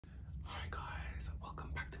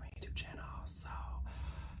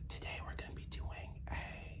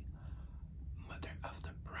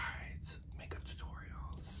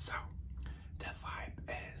So the vibe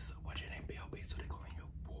is what your name B.O.B. So they're calling you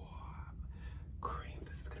Cream.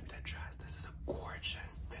 This is gonna be the dress. This is a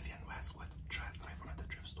gorgeous Vivienne Westwood dress that I found at the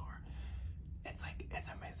thrift store. It's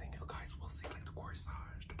amazing. You guys will see like the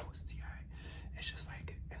corsage, the bustier. It's just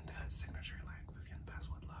like in the signature like Vivienne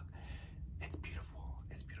Westwood look. It's beautiful.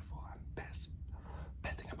 It's beautiful. And best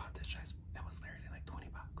thing about this dress, it was literally like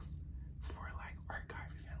 20 bucks for like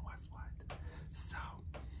archive Vivienne Westwood. So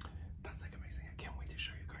that's like amazing. I can't wait to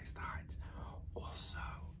show you guys that. Also,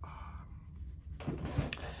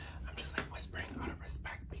 I'm just like whispering out of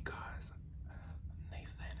respect because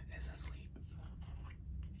Nathan is asleep.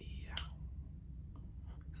 Yeah.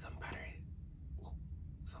 Somebody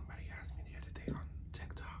asked me the other day on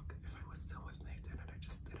TikTok if I was still with Nathan, and I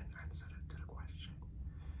just didn't answer to the question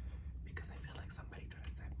because I feel like somebody tried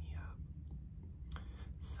to set me up.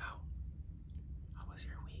 So, how was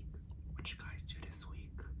your week? What you guys do this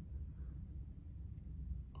week?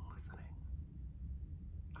 Listening.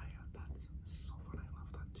 That's so fun. I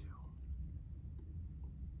love that too.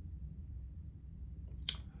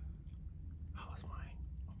 How was mine?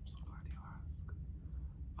 I'm so glad you asked.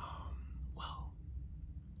 Well,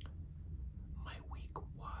 my week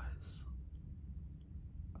was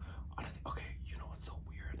honestly, okay, you know what's so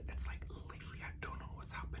weird? It's like lately I don't know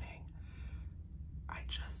what's happening. I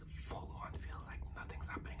just full on feel like nothing's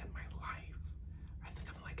happening in my life. I think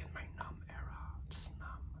I'm like in my numb era. Just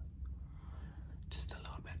numb. Just a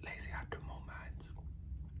little bit lazy at the moment.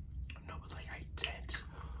 No, but like I did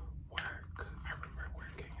work. I remember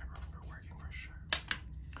working for sure.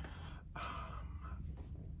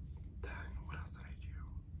 Then what else did I do?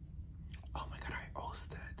 Oh my god, I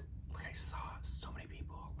hosted. Like I saw so many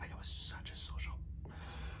people. Like I was such a social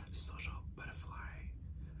butterfly.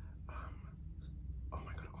 Oh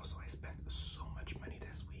my god, also I spent so much money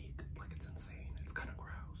this week. Like it's insane. It's kind of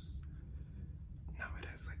gross. No, it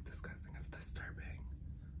is like disgusting. It's disturbing.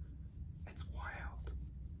 It's wild.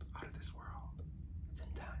 Out of this world. It's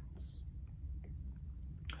intense.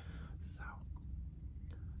 So,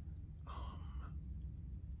 oh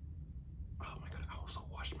my god, I also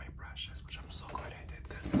washed my brushes, which I'm so glad I did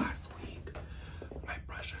this last week. My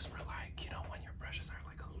brushes were like, you know, when your brushes are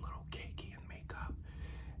like a little cakey in makeup,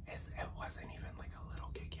 it wasn't even like a little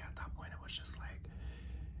cakey at that point. It was just like,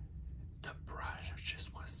 the brush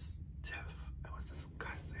just was stiff. It was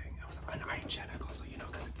disgusting. It was unhygienic also, you know,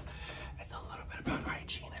 because it's a little bit about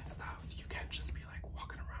hygiene and stuff. You can't just be like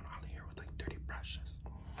walking around out here with like dirty brushes.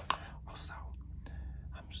 Also,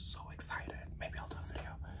 I'm so excited. Maybe I'll do a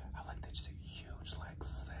video of like just a huge like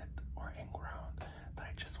sit or ingrown that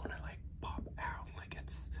I just want to like pop out. Like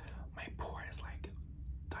it's, my pore is like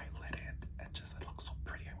dilated. It looks so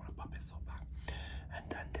pretty. I want to pop it so bad. And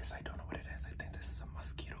then this, I don't know what it is. I think this is a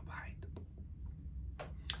mosquito bite.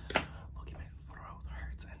 Look at my throat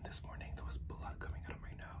hurts. And this morning there was blood coming out of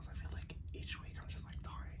my nose. I feel like each week I'm just like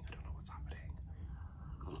dying. I don't know what's happening.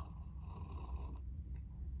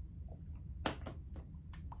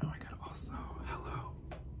 Oh my god, also, hello.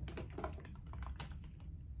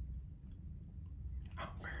 I'm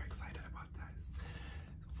very excited about this.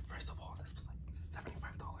 First of all, this was like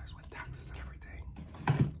 $75 with taxes and everything.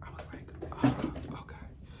 I was like, okay.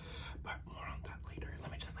 But more on that later.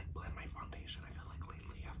 Let me just like blend my foundation. I feel like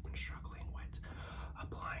lately I've been struggling with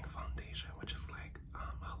applying foundation, which is like,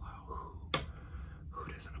 hello, who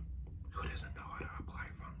doesn't know how to apply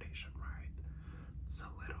foundation, right? It's a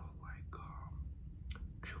little like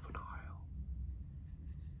juvenile.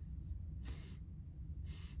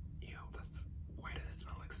 Ew, why does it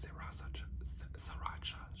smell like sriracha?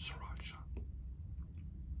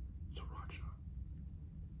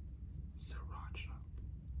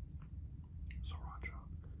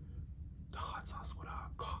 The hot sauce with a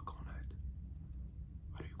cock on it.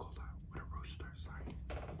 What do you call that? With a rooster side.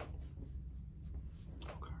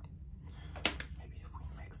 Okay. Maybe if we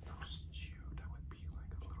mix those two, that would be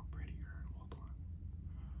like a little prettier. Hold on.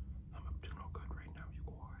 I'm up to no good right now, you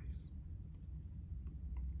guys.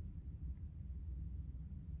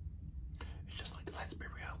 It's just like, let's be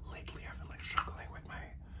real, lately I've been like struggling with my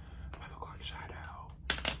 5 o'clock shadow.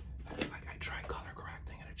 And it's like I try color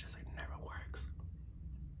correcting and it just like never works.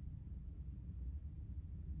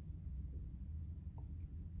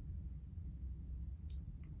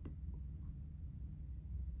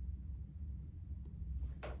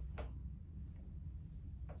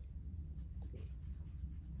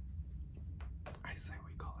 I say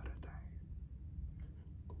we call it a day.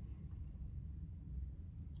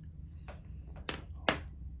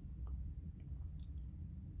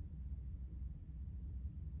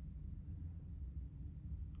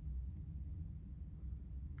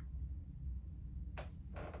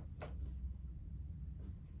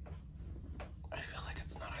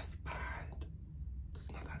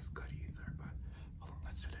 good either, but hold on,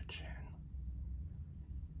 let's do the chin.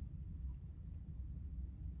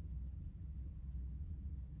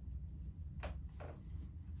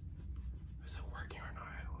 Is it working or not?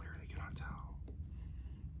 I literally cannot tell.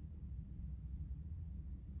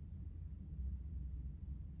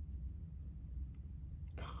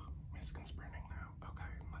 Ugh, my skin's burning now. Okay,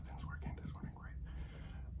 nothing's working this morning, great.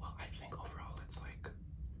 Well, I think overall it's like,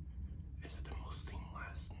 is it the most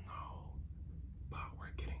seamless? No. But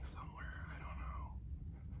we're getting somewhere, I don't know.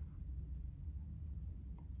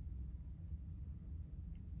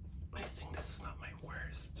 I think this is not my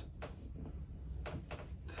worst.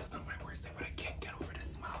 This is not my worst day, but I can't get over the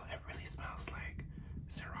smell. It really smells like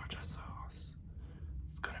sriracha sauce.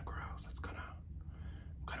 It's kind of gross. I'm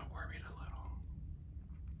kind of worried a little.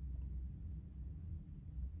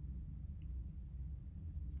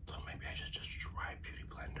 So maybe I should just try Beauty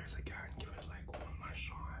Blenders again, give it like one more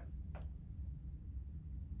shot.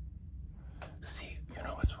 See, you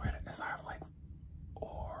know what's weird is I have like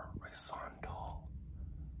horizontal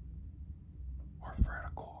or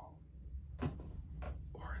vertical.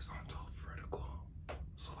 Horizontal, vertical.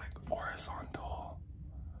 So like horizontal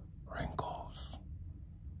wrinkles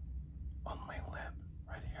on my lip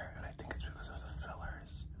right here, and I think it's because of the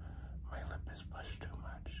fillers. My lip is pushed too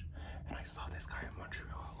much. And I saw this guy in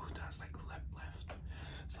Montreal who does like lip lift.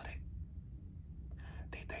 So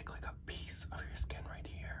they take like a piece of your skin right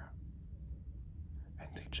here and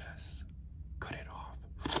they just cut it off.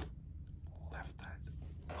 Left that.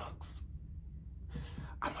 Looks.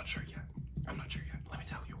 I'm not sure yet. I'm not sure yet. Let me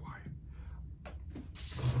tell you why.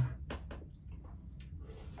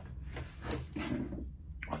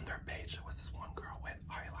 On their page, there was this one girl with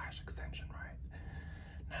eyelash extension, right?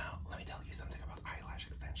 Now, let me tell you something about eyelash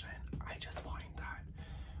extension. I just find that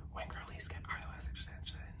when girlies get eyelash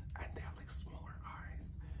extension and they have like smaller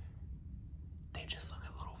eyes, they just look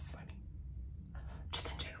a little funny. Just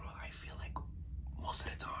in general, I feel like most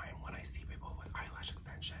of the time when I see people with eyelash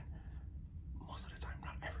extension, most of the time,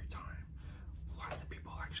 not every time, lots of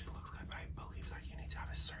people actually look good, but I believe that you need to have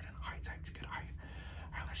a certain eye type to get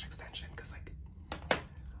eyelash extension, because like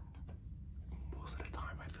most of the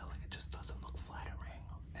time I feel like it just doesn't look flattering.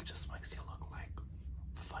 It just makes you look like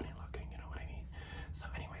funny looking, you know what I mean? So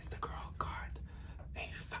anyways, the girl got a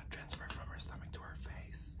fat transfer from her stomach to her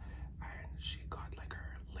face, and she got like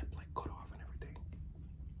her lip like cut off and everything.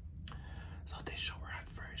 So they show her at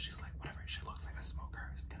first, she's like, whatever, she looks like a smoker,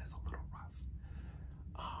 her skin is a little rough.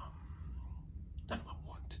 I'm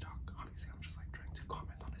one to talk, obviously I'm just like trying to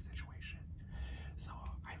comment on the situation. So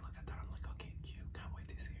I look at that, I'm like, okay, cute, can't wait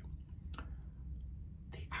to see.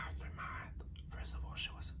 The aftermath, first of all,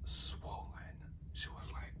 she was swollen. She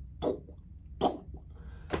was like,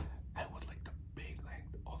 and with like the big, like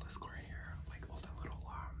all the square hair, like all the little,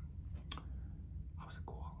 how was it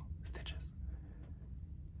called? Stitches.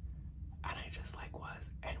 And I just like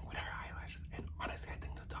and with her eyelashes, and honestly, I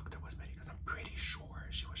think the doctor was better because I'm pretty sure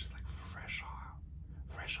she was just like fresh off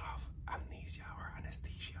amnesia or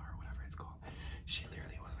anesthesia or whatever it's called. She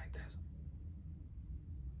literally was like this.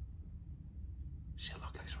 She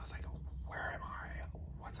looked like she was like, where am I?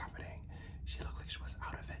 What's happening? She looked like she was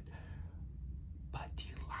out of it. But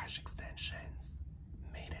the lash extensions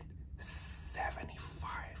made it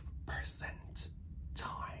 75%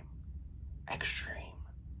 time. Extreme.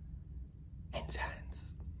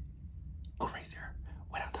 Intense. Crazier.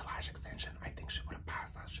 Without the lash extension, I think she would have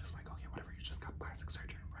passed. I was just like, okay, whatever, you just got plastic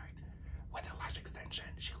surgery, right? With the lash extension,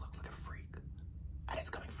 she looked like a freak. And it's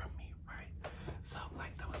coming from me, right? So,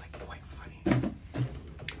 like, that was, like, quite funny.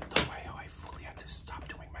 The way how I fully had to stop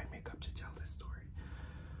doing my makeup to tell this story.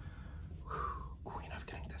 Whew, queen of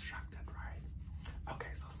getting distracted, right?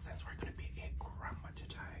 Okay, so since we're gonna be a grandma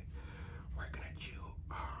today, we're gonna do,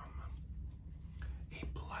 a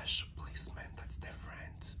blush placement that's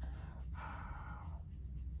different.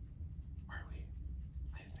 Are we?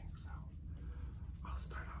 I think so. I'll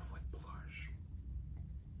start off with blush.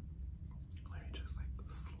 Let me just like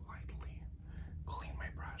slightly clean my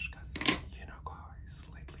brush, because you know, guys,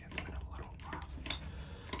 lately it's been a little rough.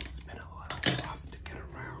 It's been a little rough to get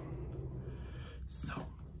around. So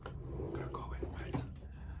I'm gonna go in with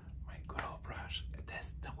my good old brush.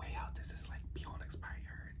 This, the way out, this is like beyond expired.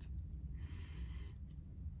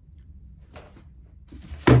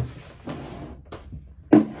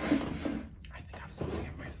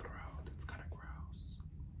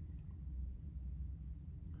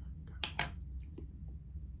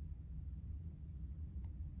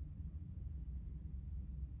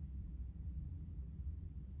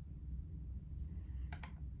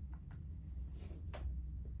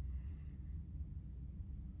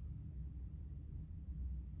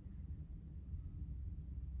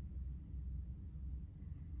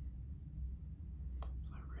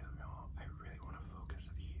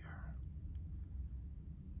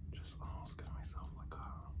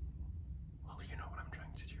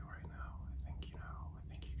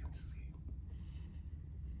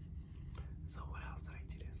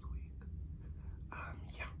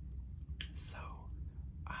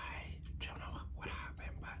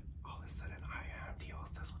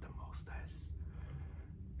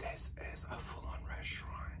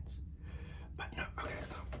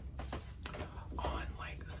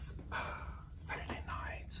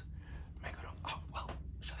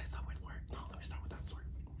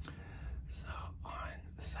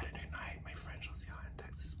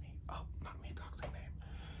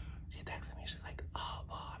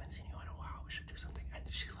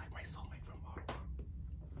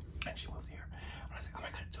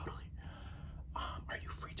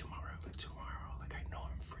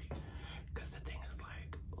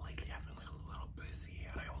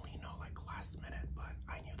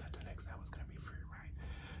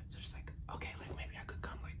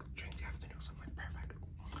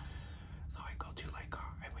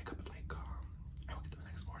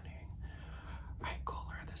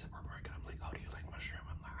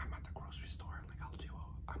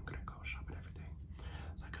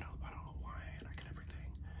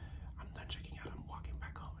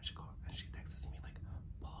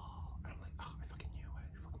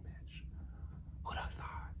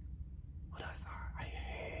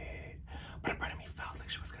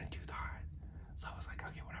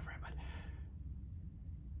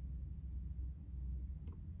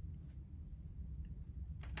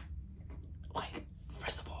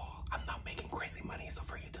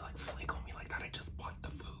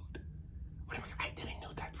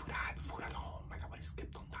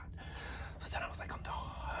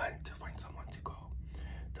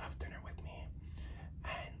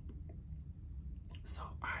 So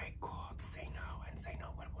I called Zeno, and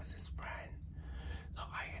Zeno was his friend. So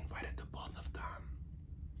I invited the both of them.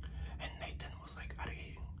 And Nathan was like at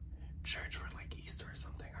a church for like Easter or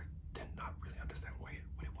something. I did not really understand what he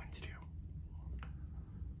went to do.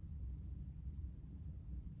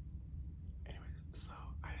 Anyways, so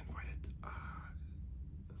I invited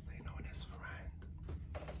Zeno and his friend.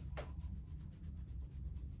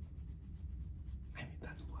 I mean,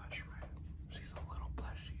 that's blush, right? She's a little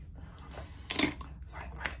blushy. So I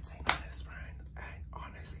invited Zeno and his friend, and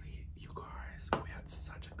honestly, you guys, we had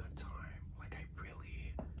such a good time. Like, I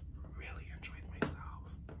really, really enjoyed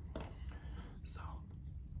myself. So,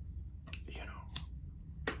 you know,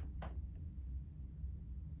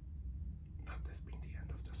 not this being the end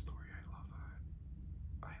of the story, I love it.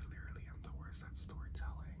 I literally am the worst at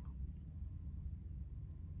storytelling.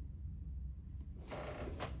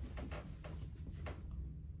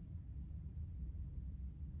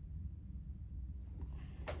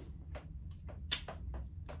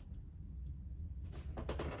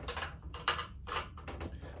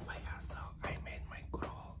 But yeah, so I made my good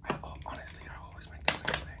old, honestly, I always make the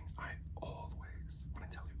same thing. When I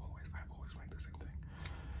tell you always, I always make the same thing.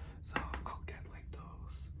 So I'll get like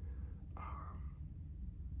those,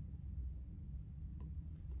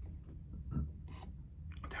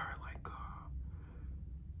 there are like,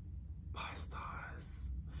 pastas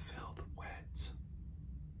filled with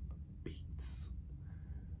beets,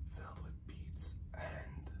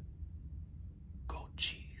 and goat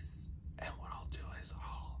cheese. And what I'll do is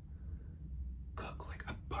I'll cook like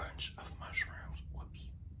a bunch of mushrooms. Whoops.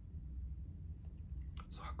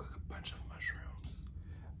 So I'll cook a bunch of mushrooms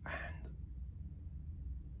and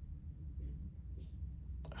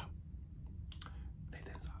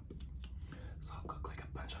Nathan's up. So I'll cook like a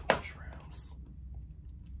bunch of mushrooms,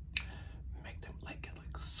 make them like get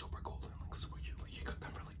like super golden, like super cute. Like you cook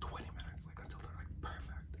them for like 20 minutes, like until they're like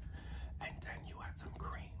perfect. And then you add some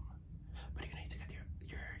cream. But you need to get your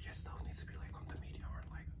stuff needs to be like on the medium or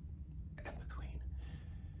like in between.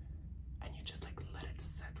 And you just like let it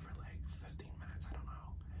sit for like 15 minutes, I don't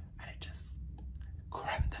know. And it just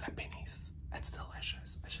creme de la penis. It's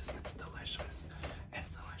delicious. It's delicious.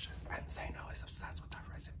 It's delicious. And Zeno is obsessed with that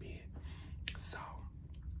recipe. So,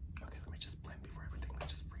 okay, let me just blend before everything like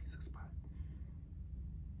just freezes, but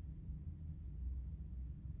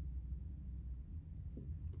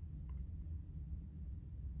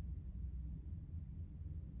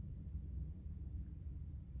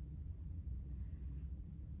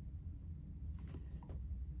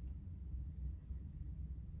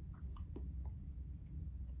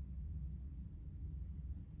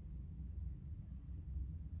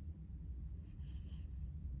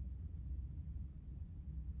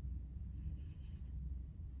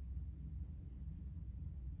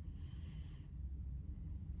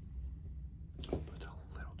put a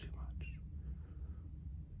little too much.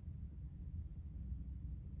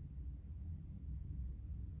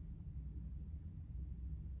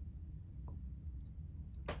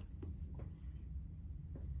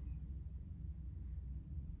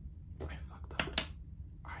 I fucked up.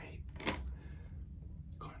 I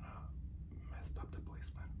kinda messed up the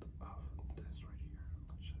placement of this right here.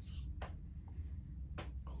 Let's just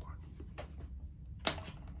hold on.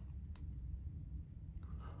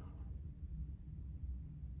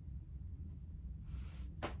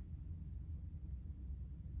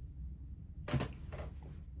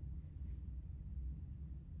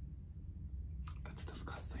 That's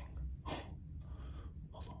disgusting.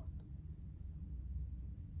 Hold on.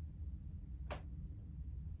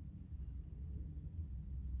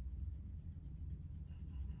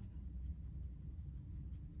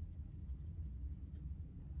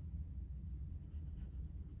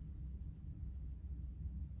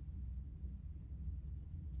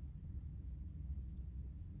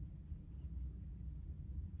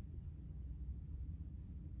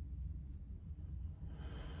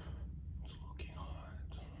 It's looking hot.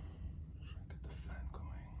 Should I get the fan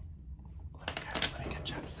going? Let me get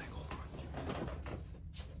chapstick. Hold on.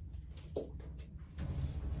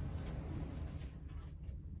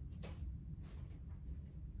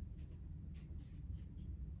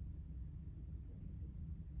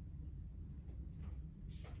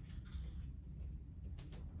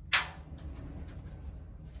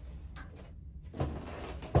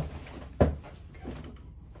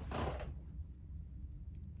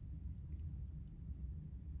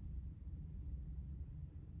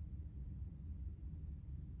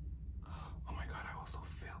 Oh my god, I also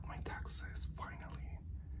failed my taxes, finally.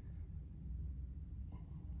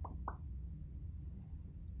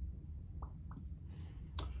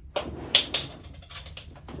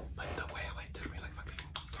 But the way I took me like fucking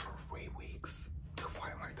 3 weeks to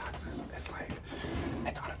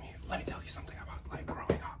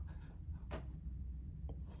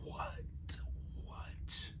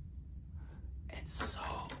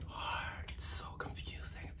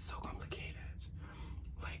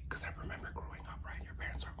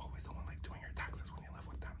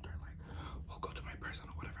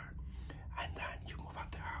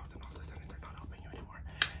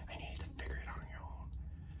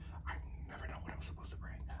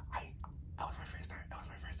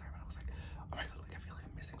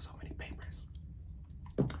so many papers.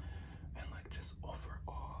 And like just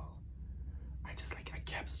overall, I just like,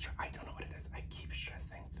 I don't know what it is. I keep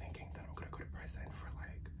stressing, thinking that I'm gonna go to prison for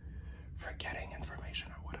like forgetting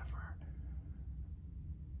information or whatever.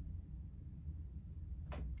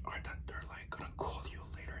 Or that they're like gonna call you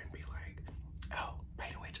later and be like, oh, by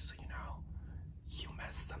the way, just so you know, you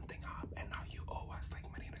messed something up and now you owe us like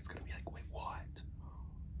money. And it's gonna be like, wait, what?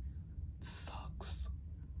 Sucks.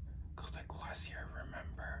 Cause like last year,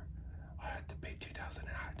 remember, I had to pay $2,000 and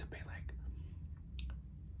I had to pay like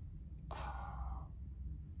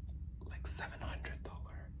 $700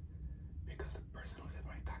 because the person who did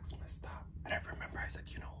my tax messed up. And I remember I said,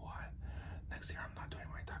 you know what? Next year I'm not doing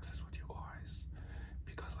my taxes with you guys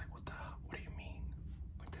because like what do you mean?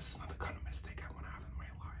 Like this is not the kind of mistake I want to have in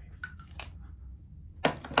my life.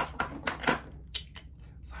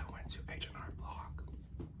 So I went to H&R Block,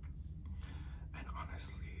 and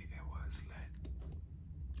honestly, it was lit.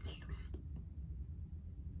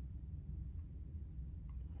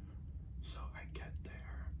 So I get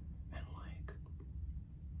there, and like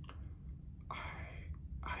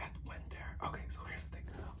I had went there. Okay, so here's the thing.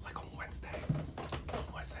 Like on Wednesday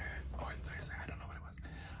or Thursday, I don't know what it was.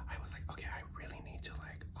 I was like, okay, I really need to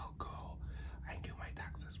like, I'll go and do my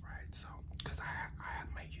taxes, right? So, cause I had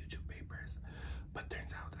my YouTube papers, but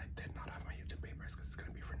turns out I did not have my YouTube papers because it's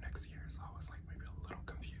gonna be for next year. So I was like maybe a little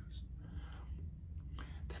confused.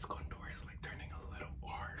 This contour is like turning a little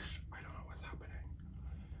harsh. I don't know what's happening.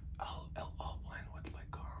 I'll blend with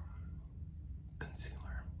like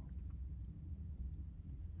concealer.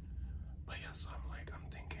 But yeah, so I'm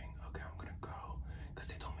thinking, okay, I'm gonna go, because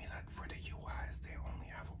they told me that for the US, they only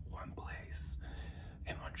have one place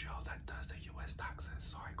in Montreal that does the US taxes.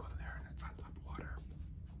 So I go there and it's at that water.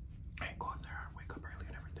 I go there, I wake up early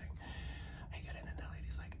and everything. I get in and the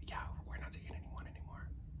lady's like, yeah, we're not taking anyone anymore.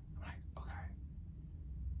 I'm like, okay.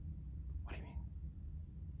 What do you mean?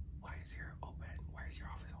 Why is your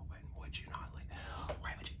office open? Would you not like,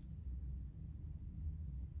 why would you?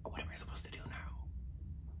 What am I supposed to do now?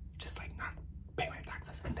 Just like not pay my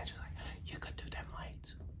taxes? And then she's like, you could do them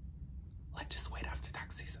late. Like just wait after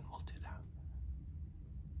tax season, we'll do them.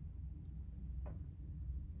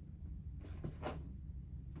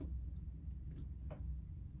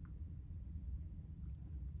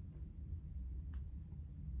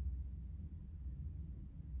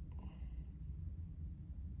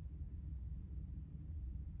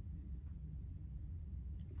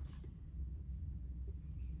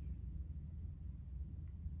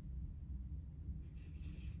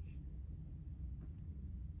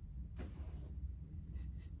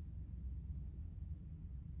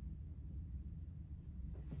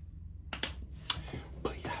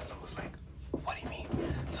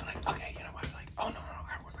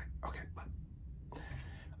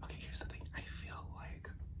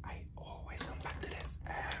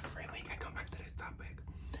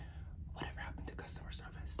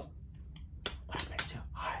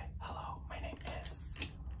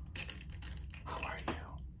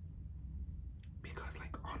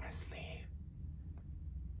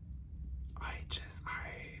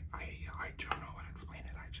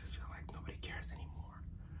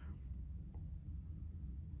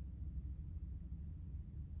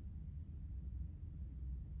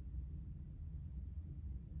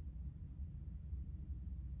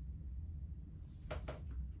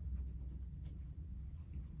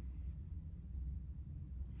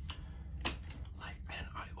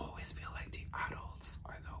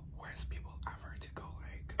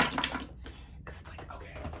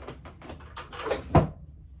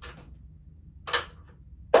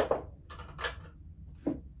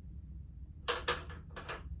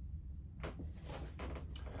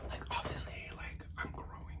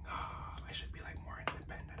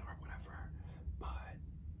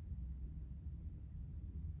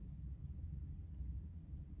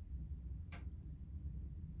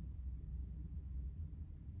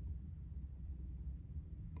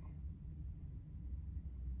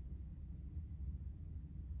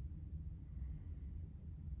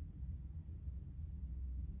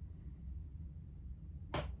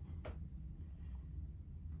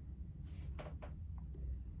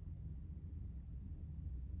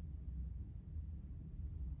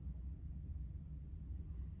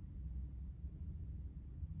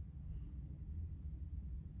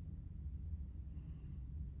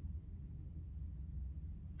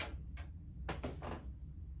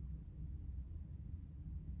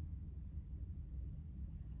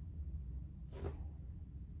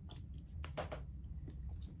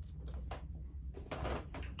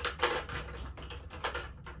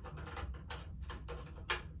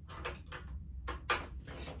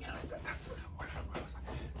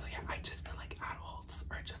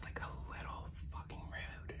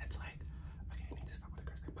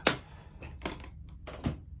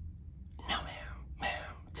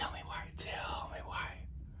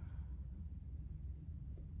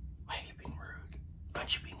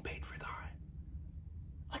 much you're being paid for that.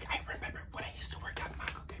 Like, I remember when I used to work at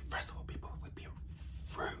Mac, okay, first of all, people would be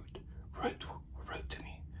rude to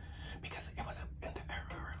me. Because it wasn't in the era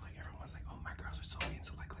where, like, everyone's like, oh, my girls are so mean,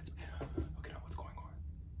 so, like, let's be, okay, now what's going on?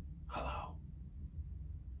 Hello?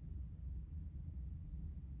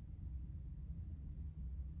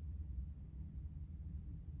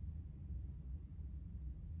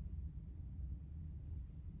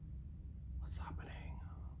 What's happening?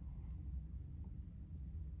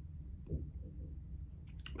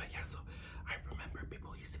 But yeah, so I remember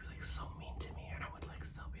people used to be like so mean to me, and I would like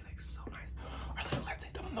still be like so nice. Or like, let's say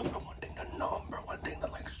the number one thing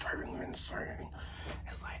that like is driving me insane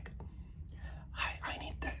is like, hi, I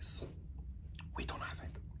need this. We don't have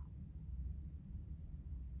it.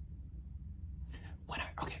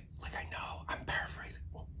 Okay, like I know I'm paraphrasing.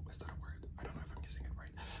 Well, is that a word? I don't know if I'm using it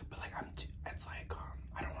right. But like it's like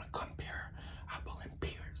I don't want to compare Apple and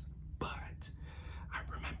peers, but I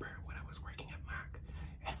remember when I was working at Mac,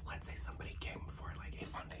 if let's say somebody came for like a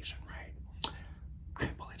foundation, right? I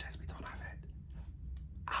apologize, we don't have it.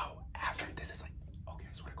 However, this is like, okay,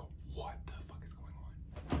 I swear to God, what the fuck is going on?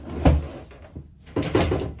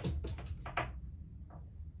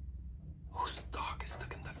 Whose dog is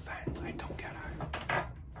stuck in the vent? I don't get it.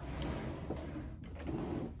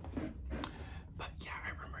 But yeah, I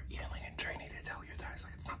remember even like in training, they tell you guys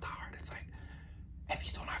like it's not that hard. It's like if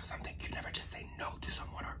you don't have something, you never just say no to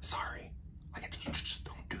someone or sorry. Like you just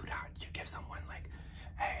don't do that. You give someone like,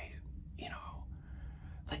 hey, you know,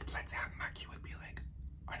 like let's say at Mac, you would be like,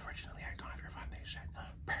 unfortunately, I don't have your foundation.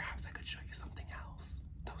 Perhaps I could show you something else.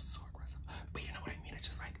 That was so aggressive. But you know what I mean? It's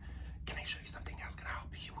just like, can I show you something else? Can I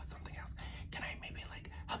help you with something else? Can I maybe like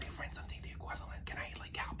help you find something the equivalent? Can I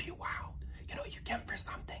like help you out? You know, you came for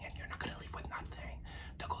something and you're not gonna leave with nothing.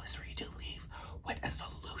 The goal is for you to leave with a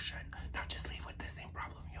solution, not just leave with the same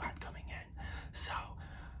problem you had coming in. So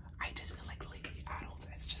I just feel like lately adults,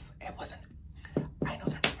 it's just, it wasn't, I know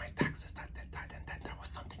there was my taxes that did that, and then there was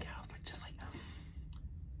something else, like just like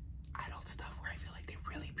adult stuff where I feel like they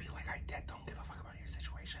really be like, I don't give a fuck about your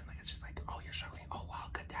situation. Like it's just like, oh, you're struggling, oh wow,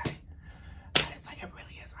 good day. And it's like, it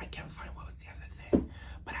really is. I can't find what was the other thing,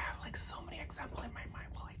 but I have like so many examples in my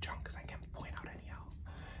mind while I drunk because I can't point out any other.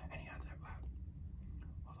 But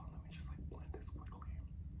hold on, let me just like blend this quickly.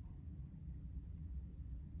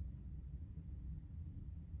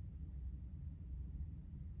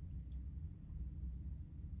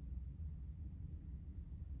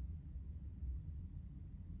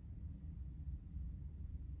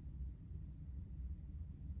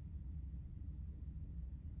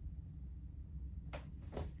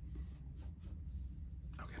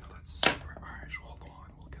 Okay, no, that's super Irish. Hold on,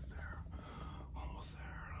 we'll get there. Almost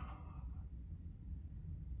there.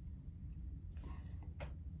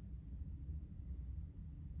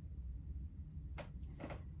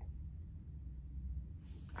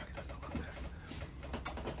 Okay, that's a lot there.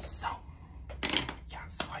 So, yeah,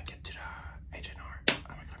 so I get to the H&R. Oh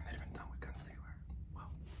my god, I'm not even done with concealer. Well,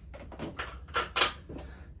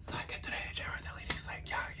 so I get to the H&R, the lady's like,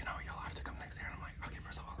 yeah, you know, you'll have to come next year. And I'm like, okay,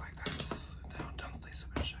 first of all, like that, don't say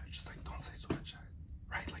stupid shit. Just like, don't say stupid shit.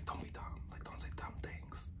 Right? Like, don't be dumb. Like, don't say dumb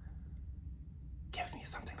things. Give me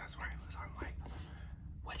something that's wireless. I'm like,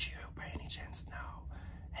 would you, by any chance, know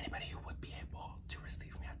anybody who would be able to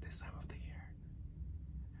receive me at this time of the year?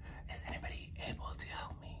 Is anybody able to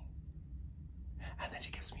help me? And then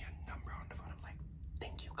she gives me a number on the phone. I'm like,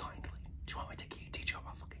 thank you kindly. Do you want me to teach you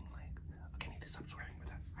about fucking like, okay, I need to stop swearing with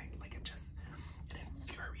that. I like it just, it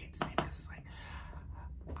infuriates me because it's like,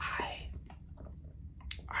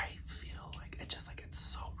 I feel like it just like, it's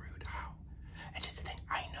so rude how, and just to think,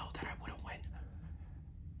 I know that I wouldn't went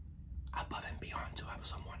above and beyond to help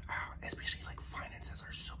someone out, especially like finances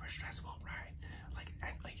are super stressful, right? Like,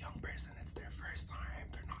 and a young person, it's their first time,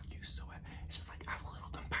 they're not used to it. It's just like, have a little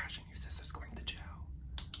compassion, your sister's going to jail.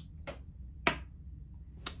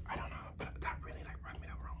 I don't know, but that really like rubbed me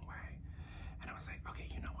the wrong way. And I was like, okay,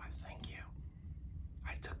 you know what, thank you.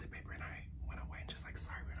 I took the paper and I went away and just like,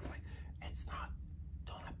 sorry, and I'm like, it's not,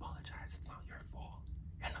 don't apologize, it's not your fault.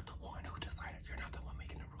 You're not the one who decided, you're not the one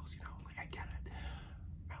making the rules, you know, like I get it.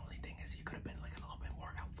 My only thing is you could have been like a little bit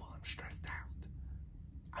more helpful. I'm stressed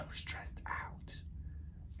out.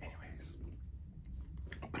 Anyways,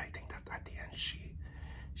 but I think that at the end she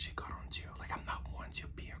got onto, like, I'm not one to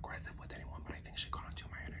be aggressive with anyone, but I think she got onto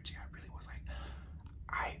my energy. I really was like,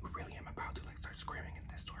 I really am about to like start screaming in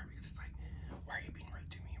this store because it's like, why are you being rude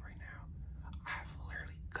to me right now? I have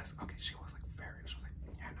literally, because okay, she was like she was like,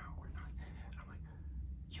 yeah, no, we're not. And I'm like,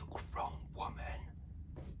 you grown woman,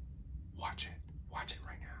 watch it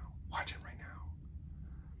right now. Watch it right now.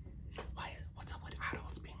 What's up with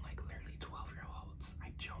adults being like literally 12-year-olds? I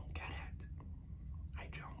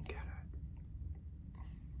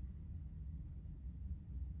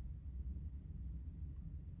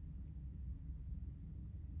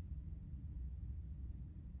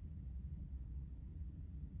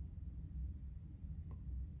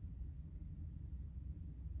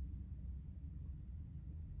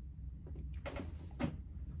I'm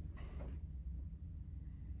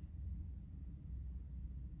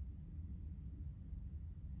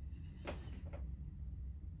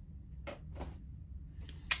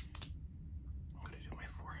gonna do my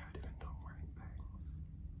forehead even though I'm wearing bangs.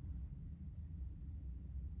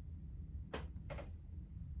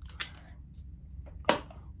 Okay.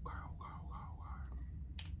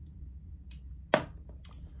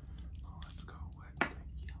 Oh, let's go with the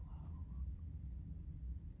yellow.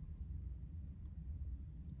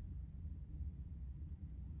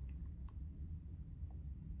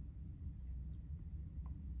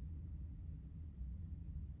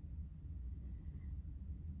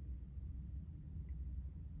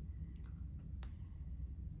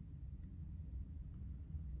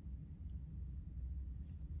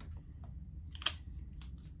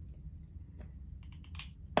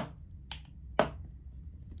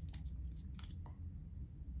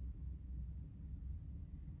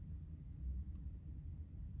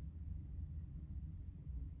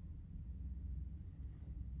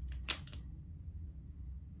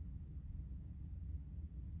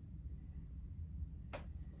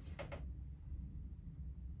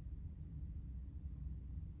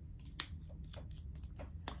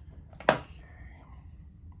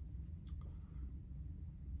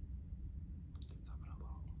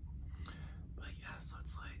 But yeah, so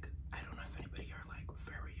it's like, I don't know if anybody here like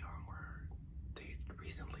very young or they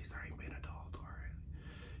recently started being adult or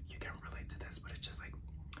you can relate to this, but it's just like,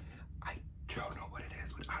 I don't know what it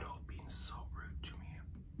is with adult being so rude to me.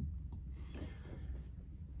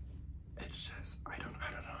 It's just, I don't know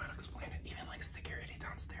how to explain it. Even like security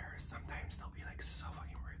downstairs, sometimes they'll be like so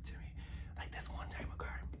fucking rude to me. Like this one time a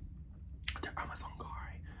guy, the Amazon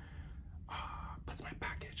guy, puts my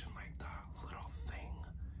package in like the little thing.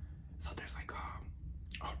 So there's like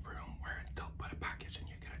a room where they'll put a package and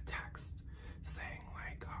you get a text saying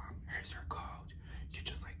like, here's your code. You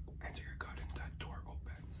just like enter your code and the door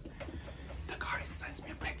opens. The guy sends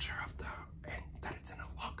me a picture of and that it's in a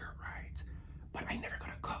locker, right? But I never got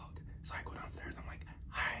a code. So I go downstairs, I'm like,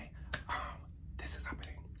 hi, this is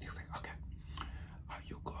happening. He's like, okay,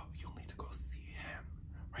 you'll need to go see him.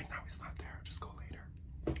 Right now he's not there, just go later.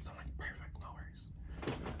 So I'm like, perfect, no worries.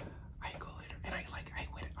 I go later, and I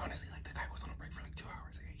waited, honestly, like the guy was on a break for like 2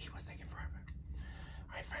 hours. He was taking forever.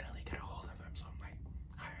 I finally get a hold of him, so I'm like,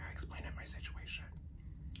 I explain him my situation.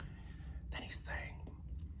 Then he's saying,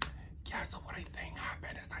 yeah, so what I think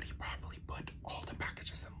happened is that he probably put all the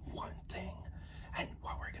packages in one thing, and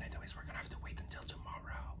what we're gonna do is we're gonna have to wait until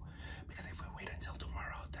tomorrow, because if we wait until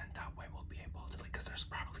tomorrow, then that way we'll be able to, like, because there's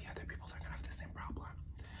probably other people that are gonna have the same problem.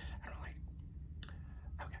 And I'm like,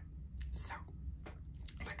 okay, so,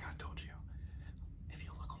 like I told you, if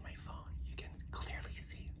you look on my phone, you can clearly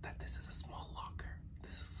see that this is a small locker,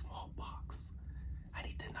 this is a small box, and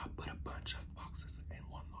he did not put a bunch of boxes in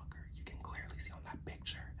one locker. You can clearly see on that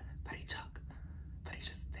picture that he took, that he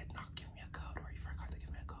just did not give me a code, or he forgot to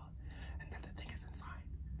give me a code, and that the thing is inside.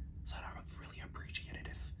 So I would really appreciate it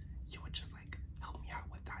if you would just like help me out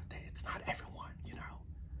with that. It's not everyone, you know.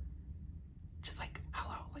 Just like,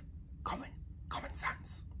 hello, like common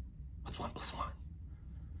sense. What's 1 + 1?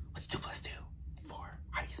 What's 2 + 2? 4.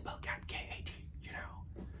 How do you spell cat? K-A-T, you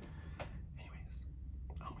know? Anyways,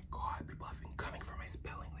 oh my god, people have been coming for my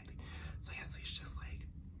spelling lately. So yeah, so he's just like,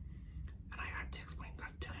 and I had to explain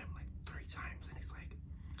that to him like 3 times, and he's like,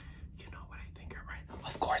 you know what, I think you're right.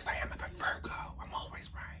 Of course I am, I'm a Virgo, I'm always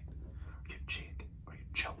right. You chick, or you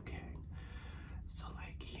joking. So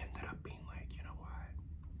like, he ended up being like, you know what,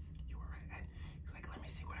 you were right, and he's like, let me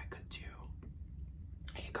see what I could do.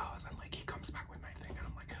 He goes, and like, he comes back with my thing, and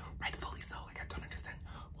I'm like, rightfully so, like, I don't understand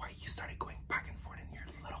why you started going back and forth in your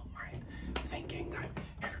little mind, thinking that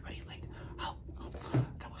everybody, like, oh,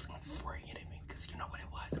 that wasn't infuriating me, because you know what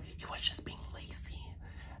it was? He was just being lazy,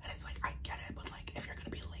 and it's like, I get it, but like, if you're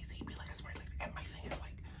gonna be lazy, be like a smart lazy, and my thing is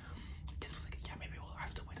like, this was like, yeah, maybe we'll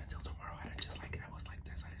have to wait until tomorrow, and I just like, I was like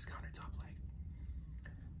this at his countertop, like,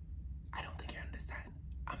 I don't think you understand,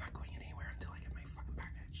 I'm not going anywhere until I get my fucking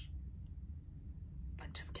package.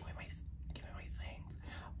 Like, just give me my things.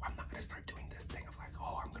 I'm not gonna start doing this thing of like,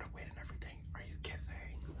 oh, I'm gonna wait and everything. Are you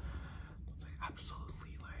kidding? It's like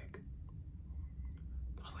absolutely like,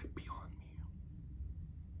 that was like beyond me.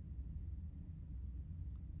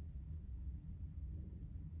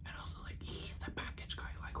 And also like, he's the package guy.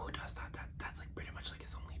 Like, who does that? That's like pretty much like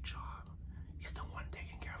his only job. He's the one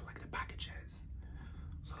taking care of like the packages.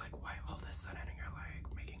 So like, why all of a sudden you're like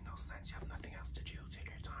making no sense? You have nothing else to do. Take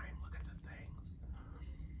your time. Look at the things.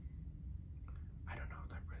 I don't know,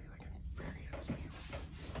 that really like infuriates me.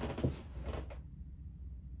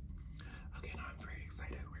 Okay, now I'm very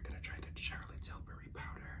excited. We're gonna try the Charlotte Tilbury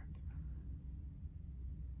powder.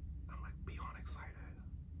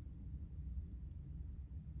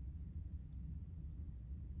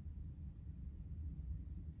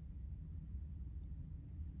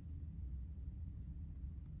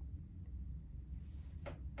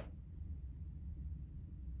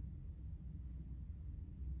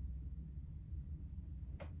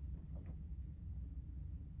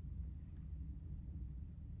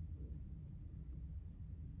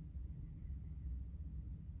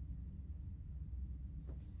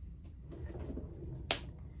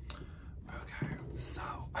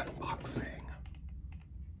 unboxing.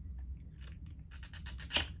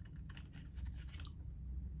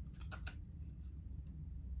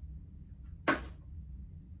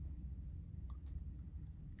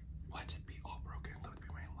 Watch it be all broken, that would be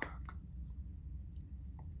my luck.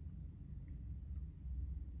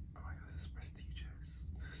 Oh my god, this is prestigious.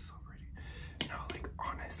 This is so pretty. No, like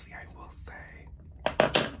honestly, I will say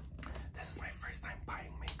this is my first time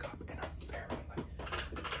buying makeup in a very like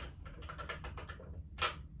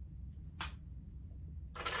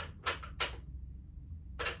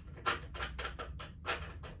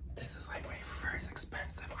this is like my first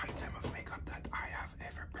expensive item of makeup that I have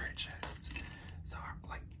ever purchased. So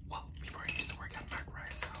like, well, before I used to work at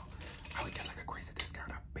MacRise, so I would get like a crazy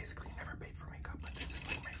discount. I basically never paid for makeup, but this is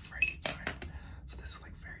like my first time. So this is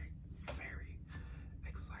like very, very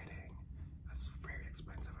exciting. It's very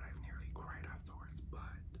expensive and I nearly cried afterwards, but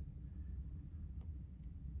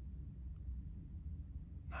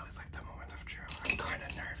that was like the moment of truth. I'm kind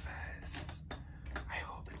of nervous. I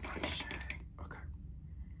hope it's not shit. Okay.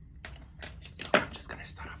 So I'm just gonna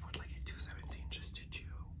start off with like a 217 just to do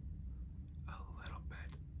a little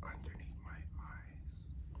bit underneath my eyes.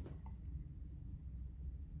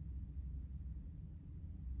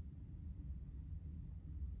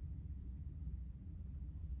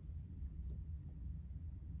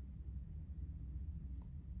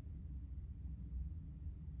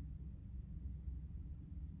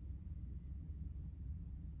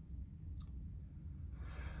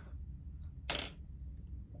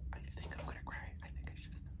 I think I'm gonna cry. I think it's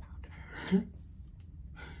just the powder.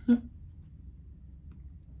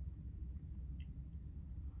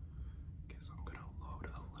 Okay, so I'm gonna load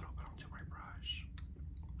a little bit onto my brush.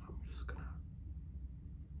 I'm just gonna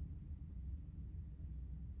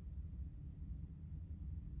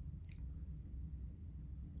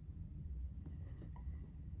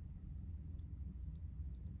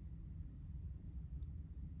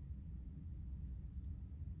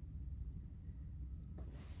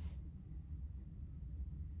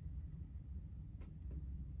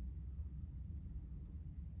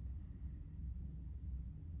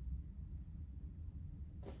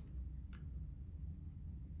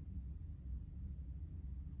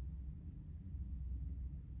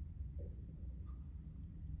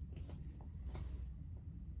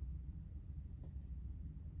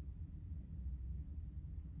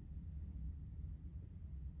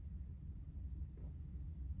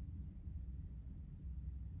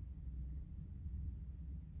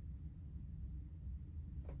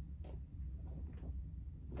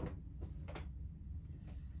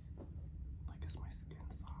like, is my skin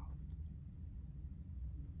soft?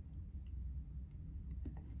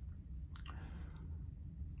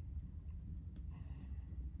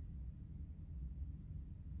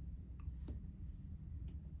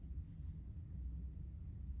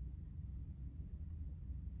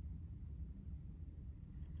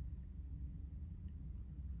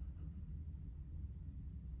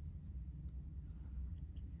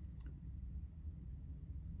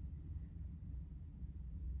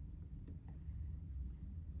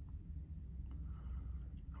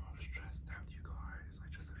 I'm stressed out, you guys. I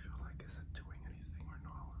just feel like, is it doing anything or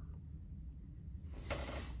not?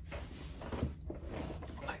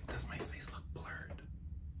 Like, does my face look blurred?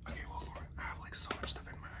 Okay, hold on. I have like so much stuff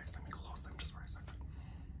in my eyes. Let me close them just for a second.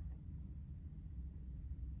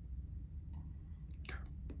 Okay.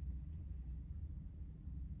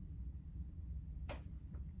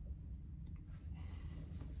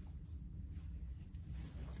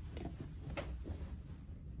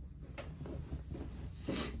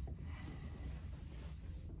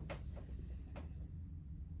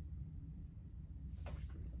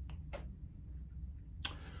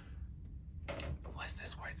 Was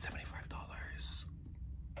this worth $75?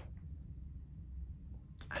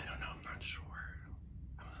 I don't know, I'm not sure.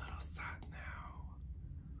 I'm a little sad now.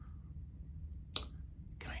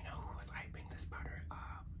 Can I know who was hyping this powder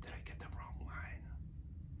up? Did I get the wrong one?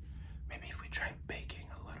 Maybe if we try baking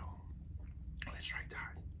a little. Let's try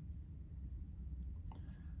that.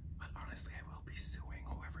 But honestly, I will be suing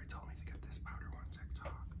whoever told me to get this powder on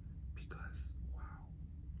TikTok because, wow.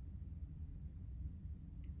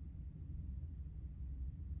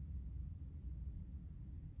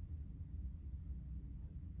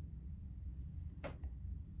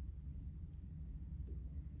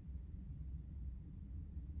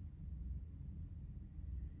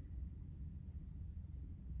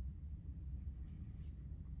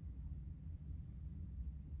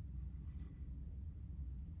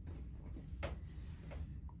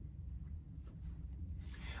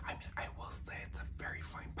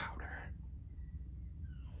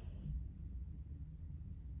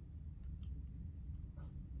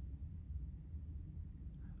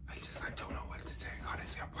 I don't know what to take.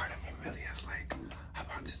 Honestly, a part of me really is like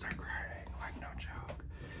about to start crying, like no joke.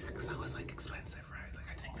 Cause that was like expensive, right? Like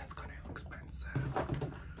I think that's kind of expensive.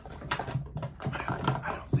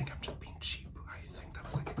 I don't think I'm just being cheap. I think that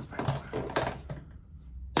was like expensive.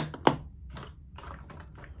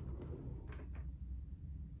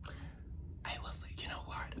 I will say, you know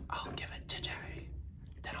what? I'll give it to Jay.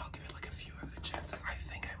 Then I'll give it like a few other chances. I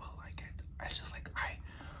think I will like it. It's just like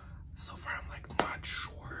so far I'm like not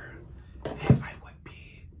sure if I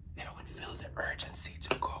would feel the urgency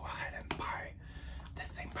to go ahead and buy the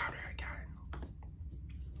same powder again.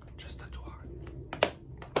 Just the one.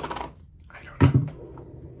 I don't know.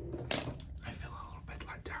 I feel a little bit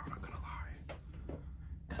let down, not gonna lie.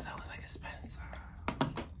 Because that was like expensive.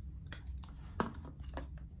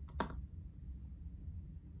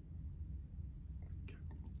 Okay,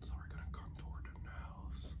 so we're gonna contour the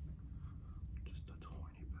nose. Just a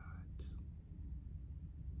tiny bit.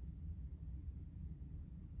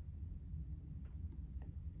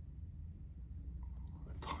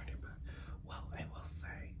 A tiny bit. Well, I will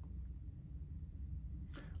say,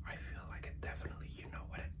 I feel like it definitely, you know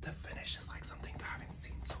what, the finish is like something that I haven't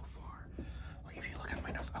seen so far. Like if you look at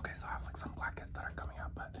my nose, okay, so I have like some blackheads that are coming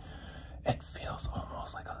up, but it feels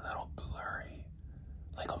almost like a little blurry.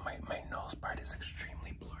 Like on my nose part is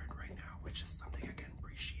extremely blurred right now, which is something I can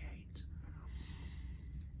appreciate.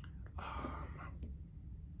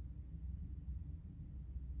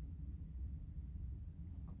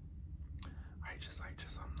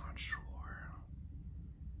 I'm not sure.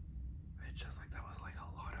 It's just like that was like a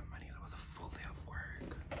lot of money. That was a full day of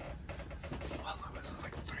work. Well, it was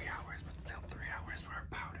like 3 hours, but still 3 hours for a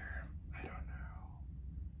powder. I don't know.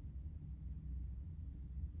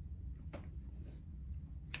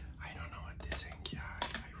 I don't know what to think yet.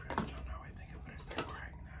 I really don't know. I think I'm gonna start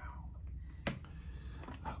crying now.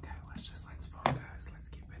 Okay, let's focus. Let's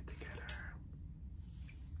keep it together.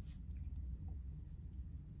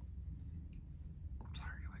 I'm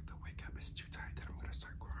sorry, like the wake up is too tight that I'm gonna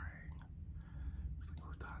start crying. Like,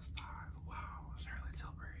 who does that? Wow, Charlotte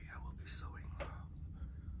Tilbury, I will be so in love.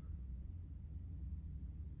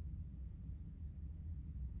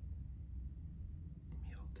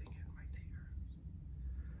 Me holding in my tears.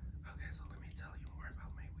 Okay, so let me tell you more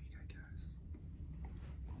about my week, I guess.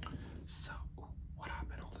 So, what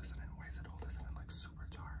happened all of a sudden? Why is it all of a sudden like super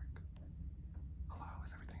dark? Hello,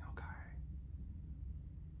 is everything okay?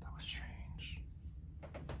 That was strange.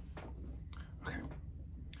 Okay.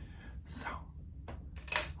 So,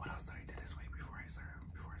 what else did I do this week before I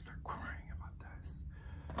start crying about this?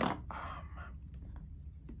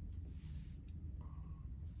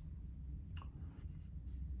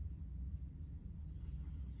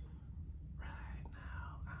 Right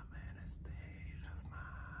now I'm in a state of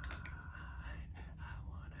mind. I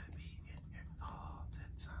wanna be in here all the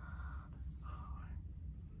time. Oh.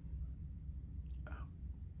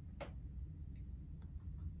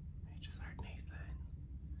 You just heard Nathan.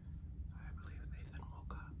 I believe Nathan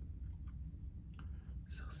woke up.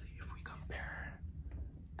 So see if we compare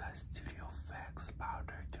the Studio Fix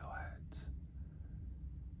powder to it.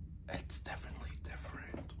 It's definitely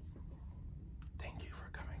different. Thank you for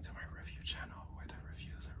coming to my review channel where the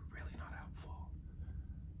reviews are really not helpful.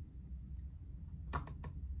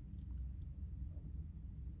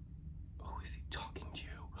 Who is he talking to?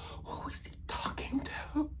 Who is he talking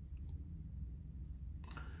to?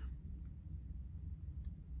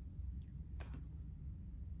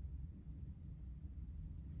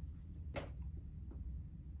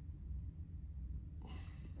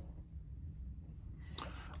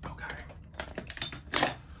 Okay.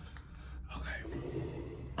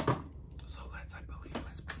 So let's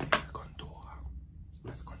proceed to contour.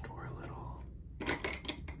 Let's contour a little.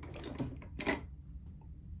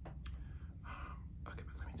 Okay,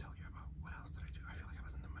 but let me tell you about what else did I do. I feel like I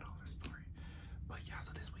was in the middle of a story. But yeah,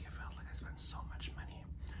 so this week I felt like I spent so much money.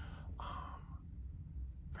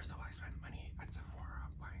 First of all, I spent money at Sephora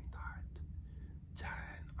buying that.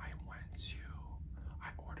 Then I ordered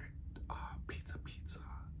pizza.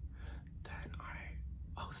 Then I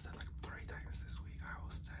hosted like 3 times this week. I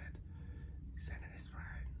hosted Zen and his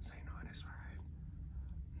friend, Zaino and his friend,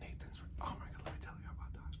 Nathan's friend. Oh my god, let me tell you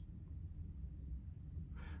about that.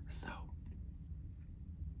 So,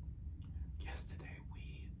 yesterday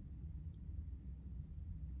we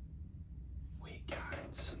got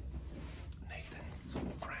Nathan's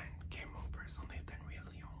friend came over. So Nathan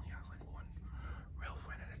really only has like one real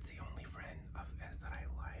friend, and it's the only friend of his that I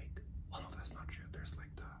like. Well, no, that's not true. There's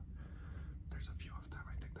a few of them.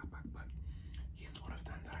 I take that back, but he's one of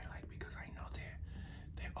them that I like because I know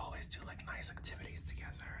they always do like nice activities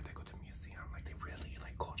together. They go to museum, like they really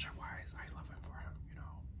like culture-wise. I love him for him, you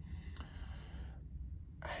know.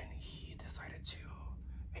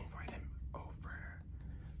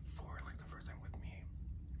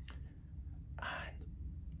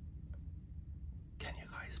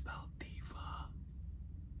 spelled diva.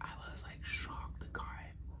 I was like shocked. The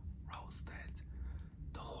guy roasted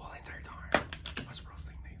the whole entire time. Was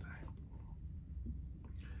roasting Nathan.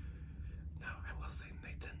 Now I will say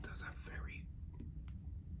Nathan does have very.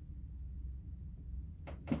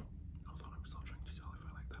 Hold on, I'm still trying to tell if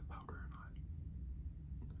I like that powder or not.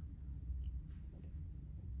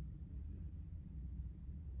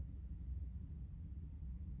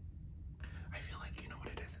 I feel like, you know what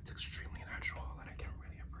it is? It's extremely natural and I can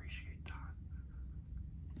really appreciate that.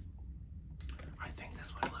 I think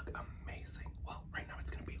this would look amazing. Well, right now it's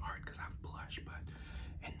gonna be hard because I have blush, but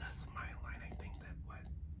in the smile line, I think that would.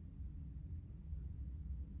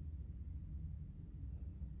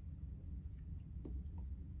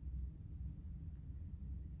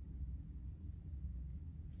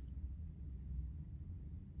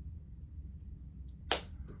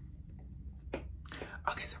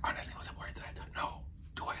 Okay, so honestly, was it worth it? No.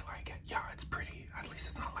 Do I like it? Yeah, it's pretty. At least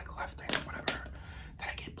it's not like left thing or whatever that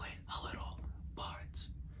I get played a little, but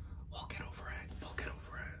we'll get over it. We'll get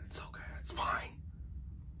over it. It's okay. It's fine.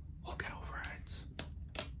 We'll get over it.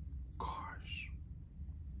 Gosh.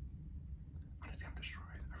 Honestly, I'm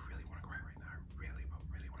destroyed. I really want to cry right now. I really want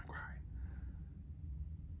to cry.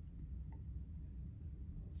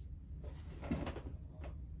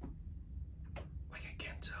 Like, I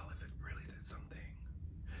can't tell if it really did something.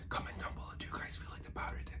 Comment down below. Do you guys feel like the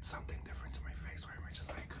powder did something different to my face? Or am I just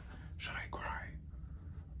like, should I cry?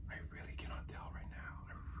 I really cannot tell right now.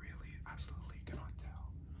 I really, absolutely cannot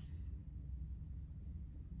tell.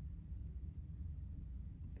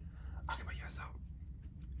 Okay, but yeah, so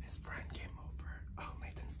his friend came over. Oh,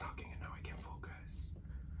 Nathan's talking and now I can't focus.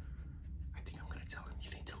 I think I'm gonna tell him,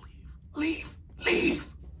 you need to leave. Leave! Leave!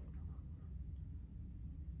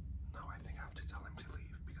 No, I think I have to tell him to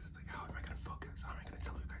leave because it's like, how am I gonna focus? How am I gonna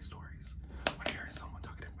tell you guys stories when I hear someone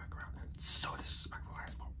talking in the background? It's so disrespectful. I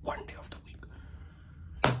asked for one day of the week.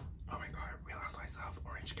 Oh my god, I realized myself,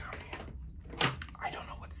 Orange County. I don't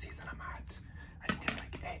know what season I'm at. I think it's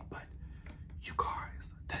like 8, but you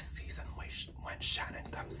guys, this season when Shannon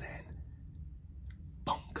comes in,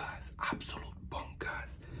 bonkers, absolute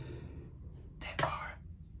bonkers. They are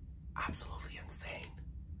absolutely insane.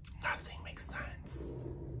 Nothing makes sense.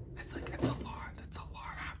 It's like, it's a lot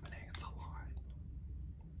happening, it's a lot.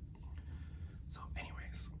 So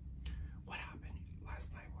anyways, what happened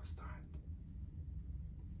last night was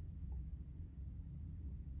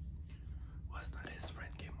that his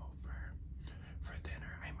friend came over for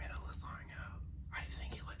dinner. I made a lasagna. I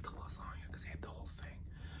think he liked the lasagna because he had the whole thing.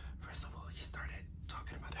 First of all, he started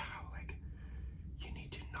talking about how like you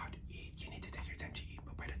need to not eat, you need to take your time to eat,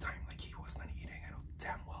 but by the time like he was done eating, I know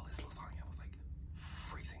damn well his lasagna was like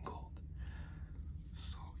freezing cold.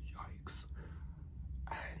 So yikes.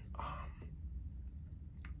 And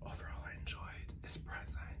overall I enjoyed his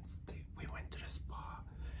presence. We went to the spa,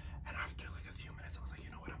 and after like a few minutes I was like,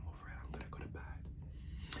 you know what, I'm over it, I'm gonna go to bed.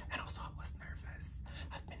 And also I was nervous.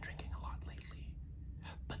 I've been drinking a lot lately,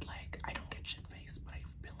 but like I don't get shit faced, but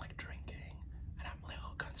I've been like drinking and I'm a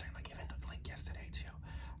little concerned. Like even like yesterday too,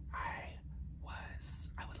 I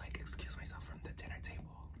would like excuse myself from the dinner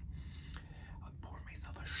table. I would pour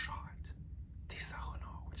myself a shot,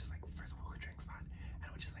 Tisajono, which is like, first of all, who drinks that? And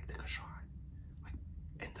I would just like take a shot, like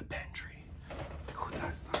in the pantry. Like who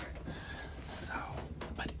does that? So,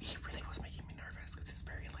 but he really was making me nervous because it's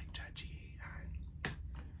very like judgy and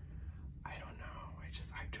I don't know.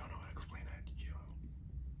 I don't know how to explain it to you.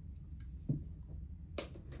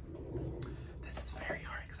 This is very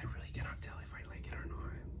hard because I really cannot tell if I like it or not.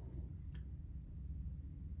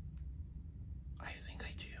 I think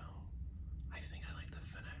I do. I think I like the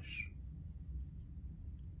finish.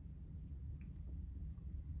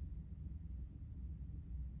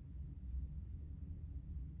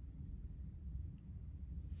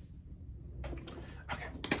 Okay,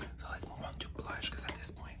 so let's move on to blush because at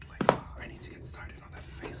this point, like, I need to get started on the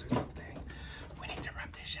face or something. We need to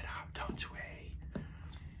wrap this shit out, don't we?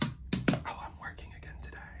 Oh, I'm working again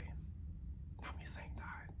today. Not me saying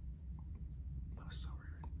that. That was so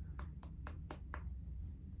rude.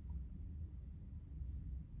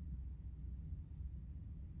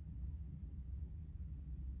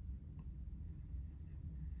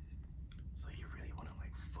 So you really want to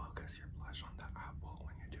like focus your blush on the apple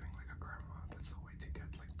when you're doing like a karma. That's the way to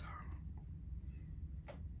get like the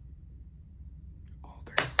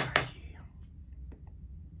alder sahi.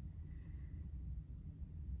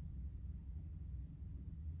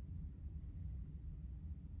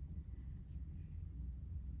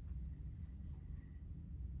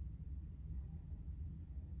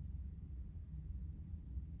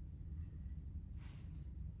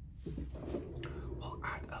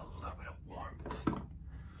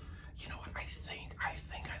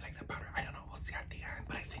 see at the end,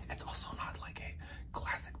 but I think it's also not like a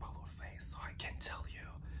classic Baloo face, so I can't tell you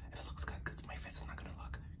if it looks good because my face is not gonna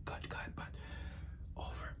look good, but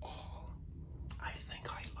overall, I think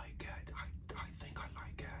I like it. I think I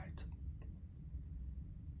like it.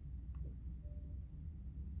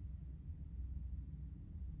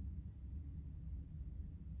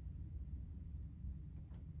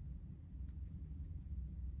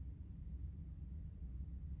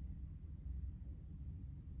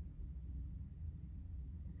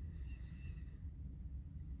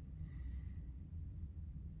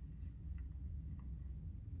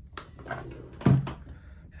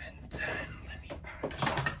 And then let me add just a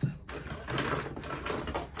little bit.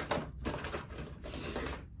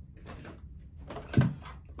 I'm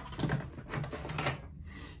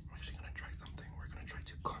actually gonna try something. We're gonna try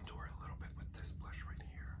to contour a little bit with this blush right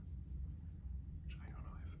here, which I don't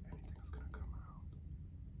know if anything is gonna come out.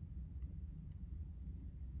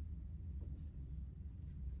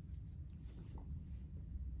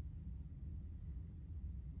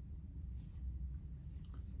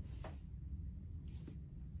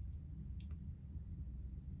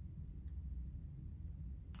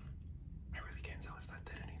 I really can't tell if that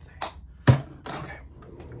did anything. Okay,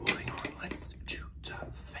 moving on. Let's do the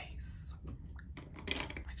face.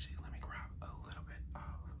 Actually, let me grab a little bit of.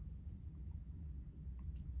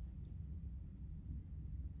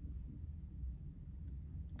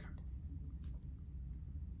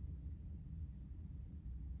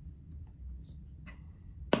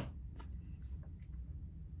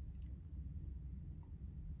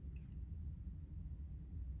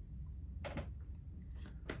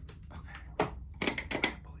 Okay.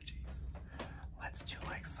 Okay. Apologies. Let's do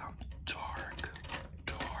like some dark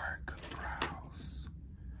brows.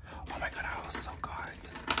 Oh my god, I was so good.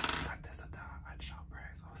 Got this at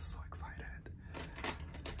ShopRite. I was so excited.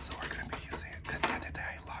 So we're gonna be using it because the other day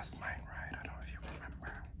I lost mine, right? I don't know if you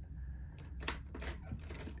remember.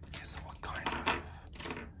 Okay, so what kind of?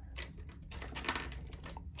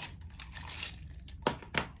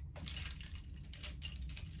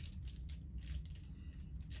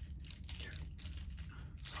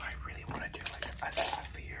 So I really want to do like a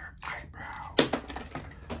severe eyebrow.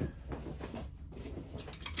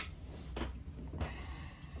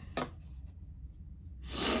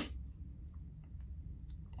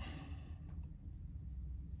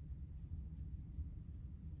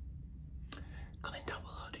 Comment down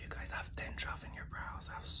below, do you guys have dandruff in your brows?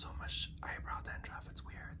 I have so much eyebrow dandruff, it's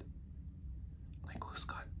weird. Like, who's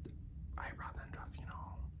got eyebrow dandruff, you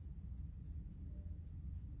know?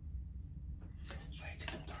 Should I do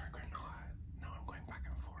them dark or not? No, I'm going back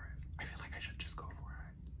and forth. I feel like I should just go for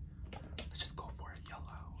it. Let's just go for it, yellow.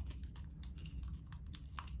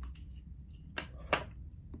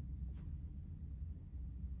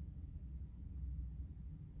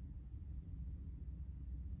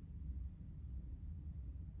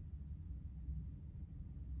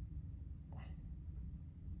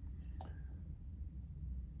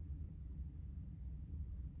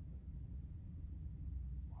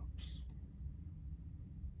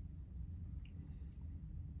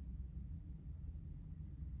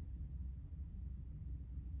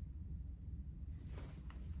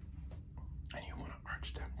 And you want to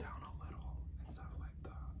arch them down a little instead of like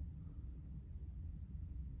that.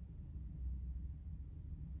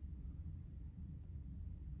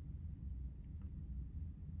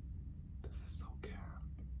 This is so camp.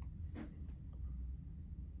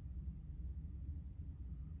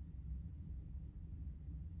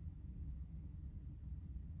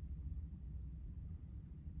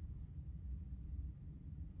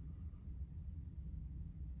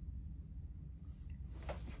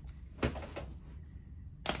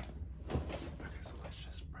 Okay, so let's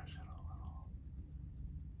just brush it a little.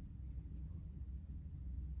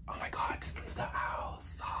 Oh my god, just leave the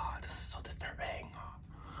house. Oh, this is so disturbing.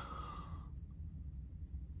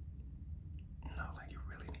 No, like you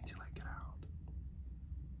really need to like get out.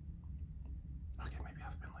 Okay, maybe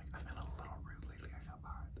I've been a little rude lately, I feel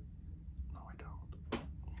bad. No, I don't.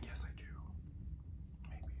 Yes, I do.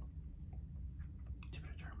 Maybe. To be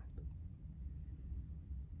determined.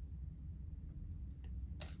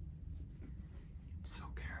 So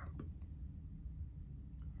camp.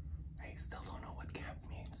 I still don't know what camp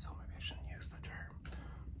means, so maybe I shouldn't use the term.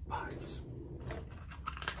 But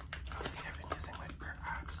okay, I've been using like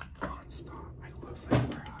perhaps non-stop. I love saying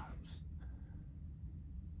perhaps.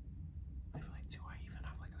 I feel like, do I even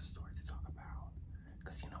have like a story to talk about?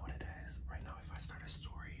 Because you know what it is. Right now, if I start a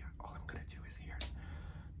story, all I'm gonna do is hear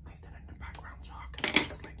Nathan in the background talk, and I'm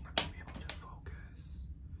just like not gonna be able to focus.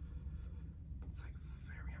 It's like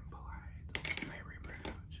very impolite, very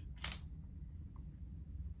rude.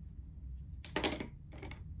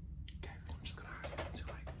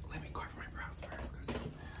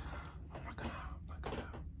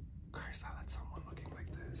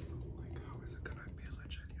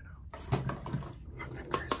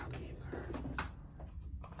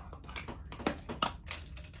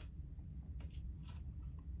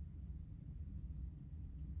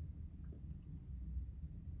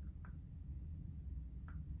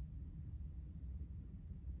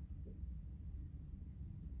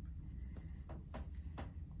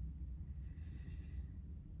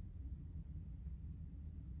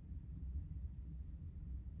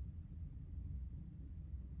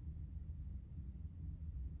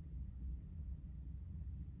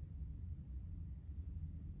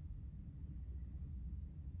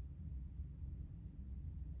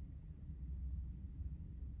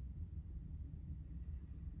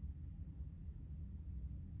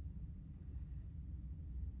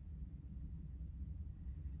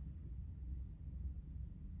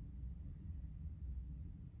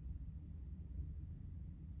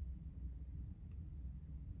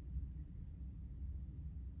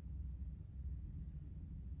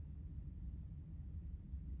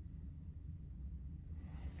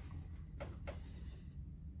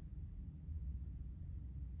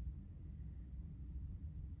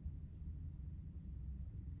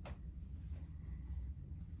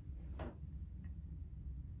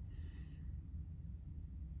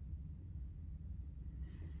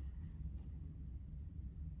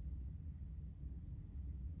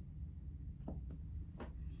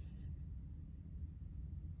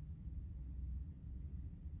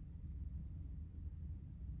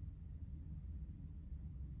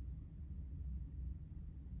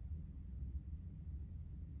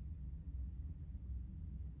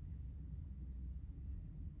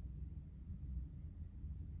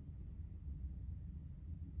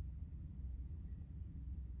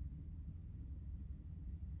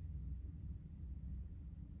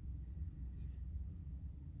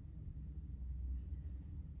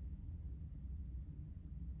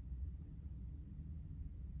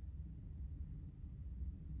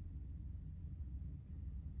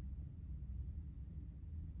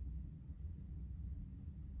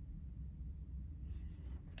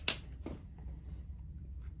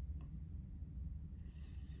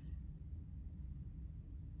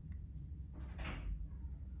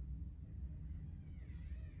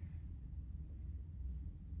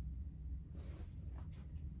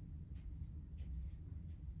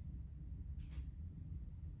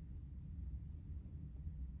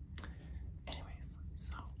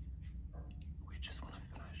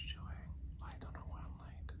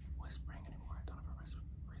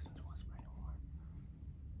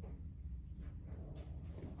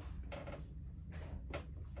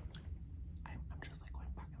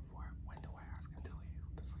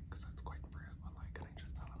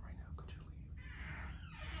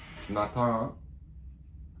 Nathan.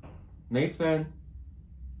 Nathan.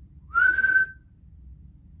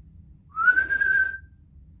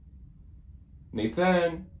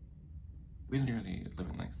 Nathan. We literally live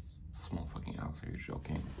in like small fucking house. Are you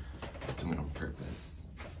joking? I'm doing it on purpose.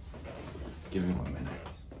 Give me 1 minute.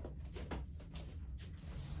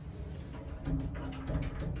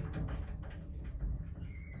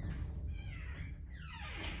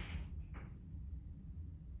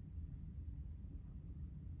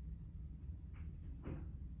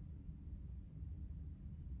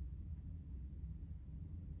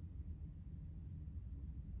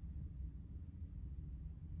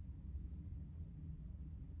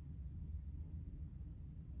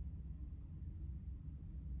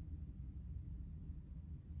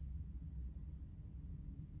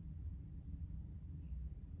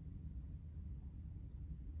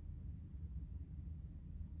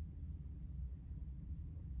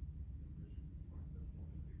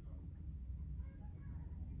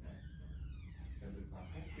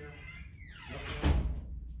 Thank you.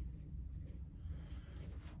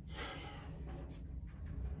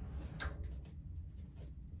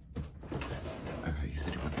 Okay, he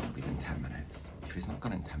said he wasn't gonna leave in 10 minutes. If he's not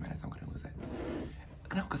gone in 10 minutes, I'm gonna lose it.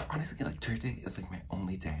 No, because honestly, like, Thursday is like my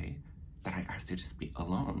only day that I asked you to just be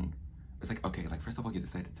alone. It's like, okay, like, first of all, you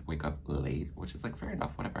decided to wake up late, which is like fair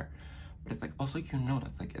enough, whatever. But it's like, also, you know,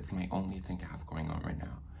 that's like, it's my only thing I have going on right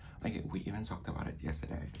now. Like, we even talked about it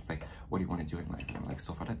yesterday. It's like, what do you want to do in life? And I'm like,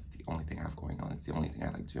 so far, that's the only thing I have going on. It's the only thing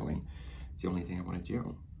I like doing. It's the only thing I want to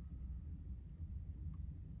do.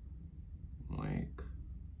 Like,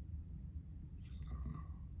 I don't know.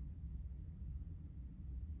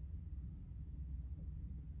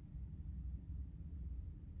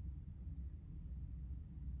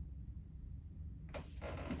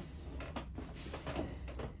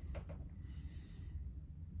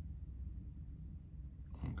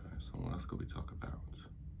 Okay, so what else could we talk about?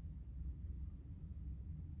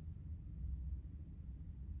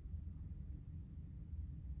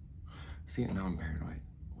 See, now I'm paranoid.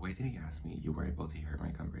 Why did he ask me? You were able to hear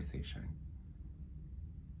my conversation.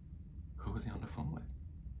 Who was he on the phone with?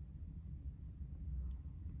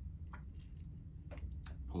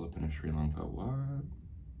 Pull up in a Sri Lanka, what?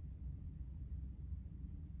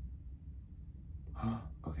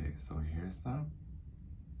 Okay, so here's that.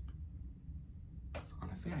 So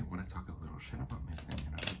honestly, I want to talk a little shit about my thing,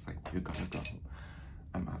 you know? It's like, you gotta go.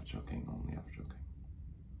 I'm half joking, only half joking.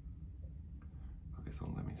 Okay, so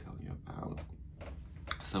let me tell you about.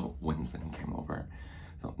 So Wednesday came over.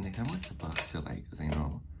 So Nathan was supposed to like, you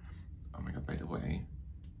know, oh my god, by the way,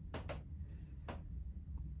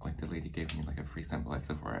 like the lady gave me like a free sample at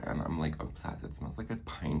Sephora and I'm like obsessed. It smells like a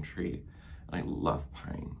pine tree and I love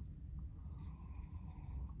pine.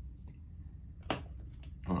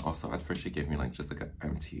 And also at first she gave me like just like an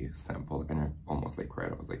empty sample and I almost like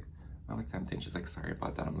cried. I was like, oh, it's empty. And she's like, sorry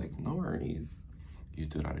about that. I'm like, no worries. You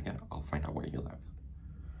do that again, I'll find out where you live.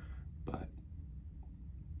 But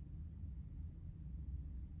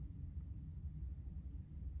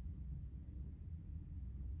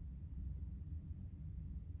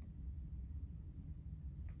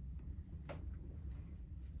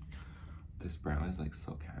this brow is like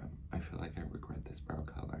so cam. I feel like I regret this brow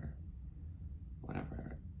color.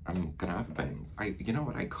 Whatever. I'm gonna have bangs. You know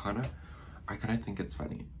what? I kinda think it's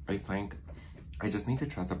funny. I think I just need to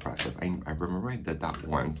trust the process. I remember I did that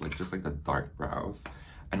once, like just like the dark brows.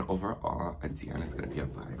 And overall, at the end, it's gonna be a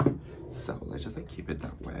vibe. So let's just like keep it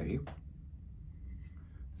that way.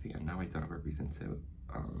 So yeah, now I don't have a reason to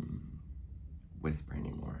whisper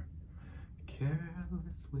anymore.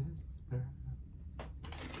 Careless whisper.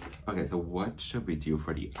 Okay, so what should we do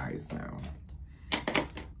for the eyes now?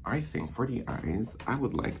 I think for the eyes, I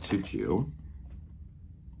would like to do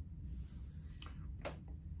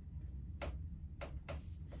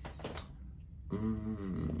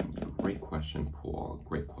great question, Paul.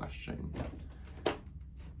 Great question.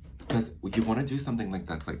 Because you want to do something like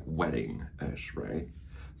that's like wedding-ish, right?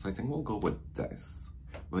 So I think we'll go with this.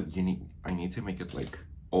 But I need to make it like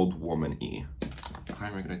old woman-y. How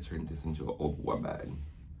am I gonna turn this into an old woman?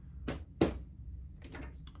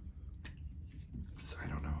 So I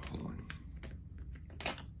don't know. Hold on.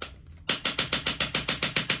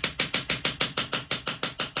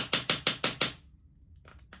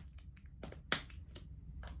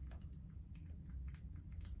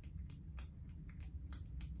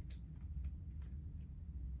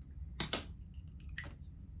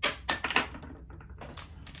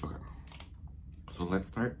 So let's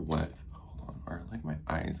start with, hold on, are like my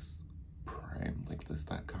eyes primed? Like, does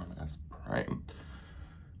that count as primed?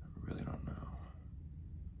 I really don't know.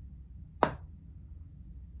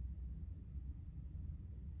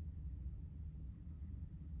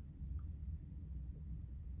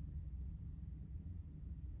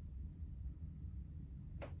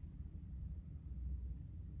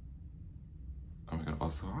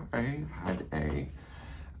 Also, I had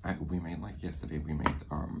we made like yesterday, we made,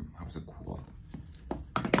 how was it cool? So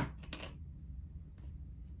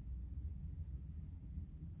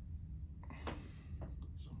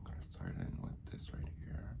I'm gonna start in with this right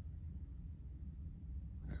here.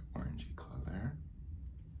 The orangey color.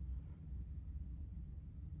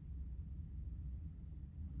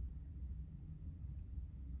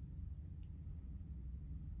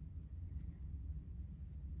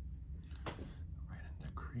 Right in the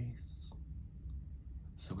crease.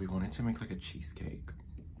 So we wanted to make like a cheesecake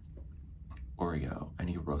Oreo, and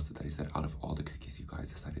he roasted that. He said, out of all the cookies you guys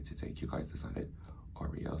decided to take, you guys decided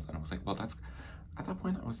Oreos. And I was like, well, that's, at that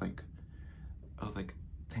point I was like,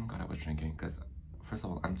 thank God I was drinking, because first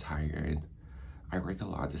of all, I'm tired. I worked a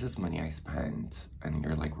lot. This is money I spent, and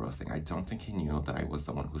you're like roasting. I don't think he knew that I was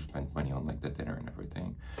the one who spent money on like the dinner and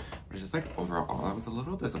everything. But it's just like overall, I was a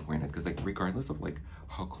little disappointed, because like regardless of like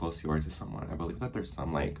how close you are to someone, I believe that there's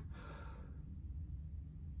some like,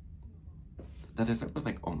 the dessert was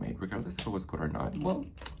like homemade, regardless if it was good or not. Well,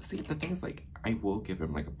 see, the thing is, like, I will give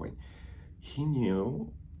him like a point. He knew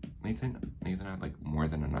Nathan had like more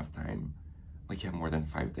than enough time. Like, he had more than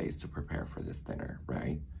 5 days to prepare for this dinner,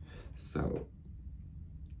 right? So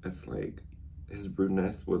it's like his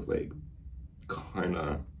rudeness was like kind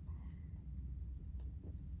of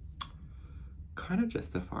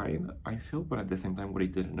justified, I feel, but at the same time, what he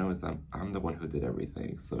didn't know is that I'm the one who did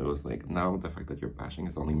everything. So it was like, now the fact that you're bashing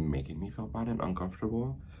is only making me feel bad and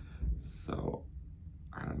uncomfortable. So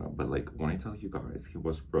I don't know, but like when I tell you guys, he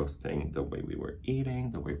was roasting the way we were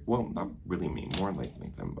eating, the way, well, not really me, more like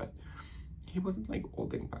Nathan, but he wasn't like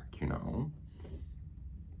holding back, you know?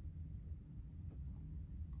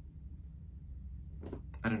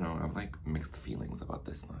 I don't know, I have like mixed feelings about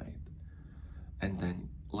this night. And then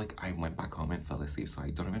like I went back home and fell asleep, so I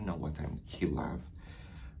don't even know what time he left.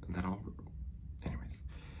 And then anyways,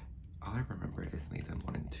 all I remember is Nathan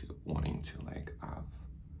wanting to like have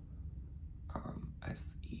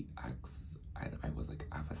sex, and I was like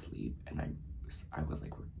half asleep, and I was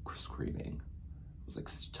like screaming. I was like,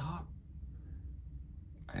 stop.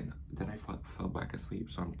 And then I fell back asleep.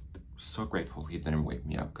 So I'm so grateful he didn't wake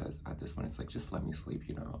me up, because at this point it's like, just let me sleep,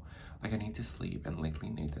 you know? Like, I need to sleep. And lately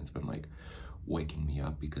Nathan's been like waking me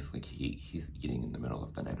up, because like he's eating in the middle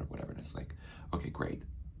of the night or whatever, and it's like, okay, great,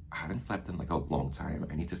 I haven't slept in like a long time,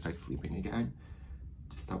 I need to start sleeping again.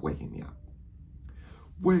 Just stop waking me up.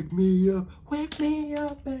 Wake me up,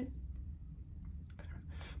 man.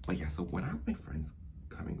 But yeah, so when I had my friends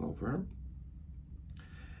coming over,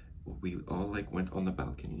 we all like went on the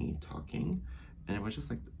balcony talking, and it was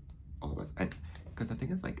just like all of us. And because the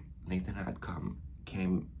thing is, like, Nathan had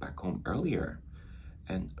came back home earlier,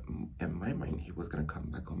 and in my mind he was gonna come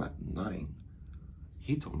back home at 9.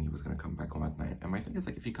 He told me he was gonna come back home at 9, and my thing is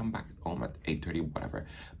like, if you come back home at 8:30, whatever,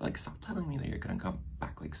 but like, stop telling me that you're gonna come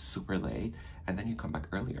back like super late and then you come back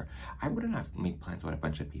earlier. I wouldn't have made plans with a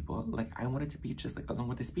bunch of people. Like, I wanted to be just like alone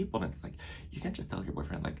with these people, and it's like, you can't just tell your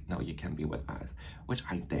boyfriend like, no, you can't be with us, which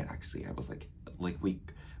I did actually. I was like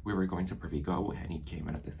we were going to Pervigo, and he came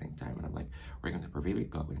in at the same time, and I'm like, we're going to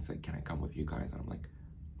Pervigo, and he's like, can I come with you guys? And I'm like,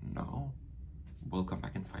 no, we'll come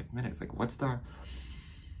back in 5 minutes. Like, what's the,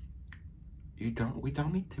 we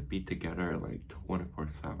don't need to be together like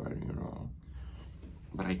 24/7, you know?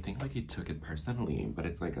 But I think like he took it personally, but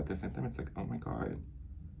it's like at the same time it's like, oh my god,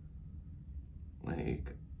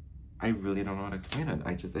 like, I really don't know how to explain it.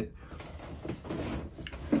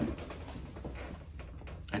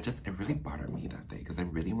 It really bothered me that day, because I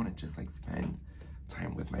really want to just like spend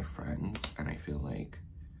time with my friends, and I feel like,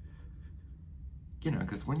 you know,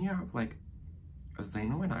 because when you have like,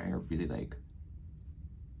 Zaino and I are really like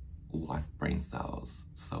lost brain cells,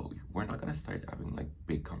 so we're not gonna start having like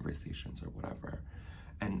big conversations or whatever.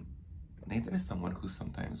 And Nathan is someone who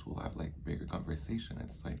sometimes will have like bigger conversation.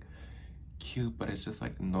 It's like cute, but it's just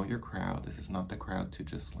like, know your crowd. This is not the crowd to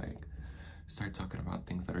just like start talking about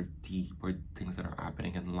things that are deep or things that are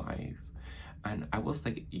happening in life. And I will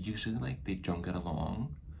say, usually like they don't get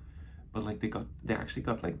along, but like they actually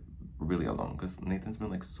got like really along, because Nathan's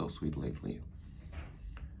been like so sweet lately.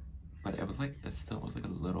 But it was like, it still was like a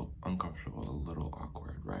little uncomfortable, a little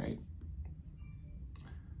awkward, right?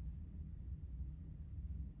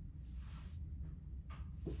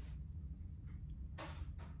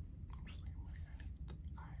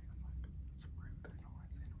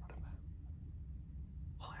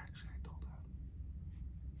 Well, actually, I told him.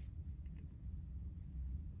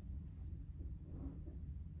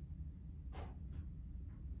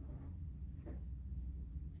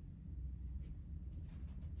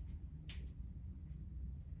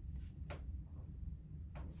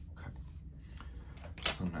 Okay.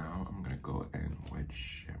 So now I'm gonna go and liquid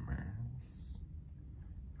shimmers.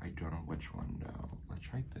 I don't know which one though. Let's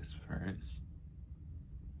try this first.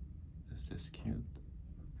 Is this cute?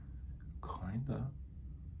 Kinda.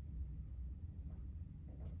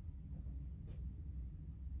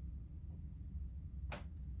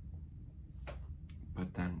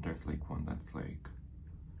 But then there's like one that's like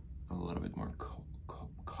a little bit more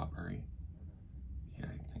coppery. Yeah,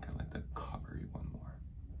 I think I like the coppery one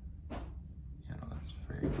more. You know, that's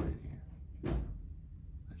very pretty.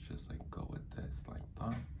 Let's just like go with this like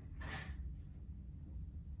that.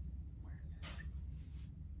 Where is he?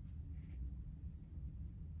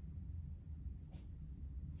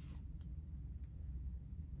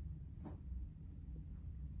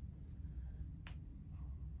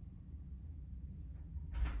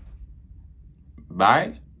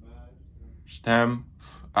 Bye. Je t'aime.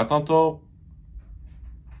 À tantôt.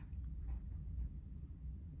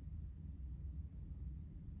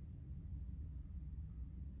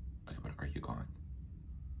 Okay, but are you gone?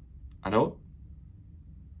 Hello?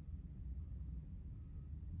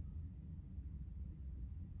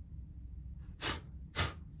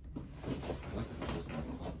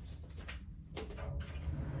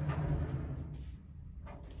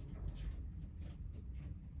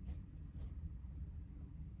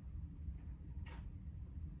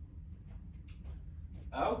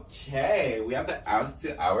 Okay, we have the house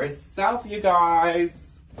to ourselves, you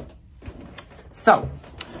guys. So,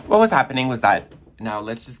 what was happening was that now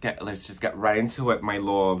let's just get right into it, my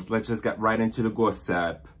loves. Let's just get right into the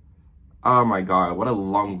gossip. Oh my god, what a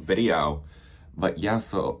long video. But yeah,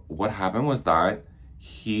 so what happened was that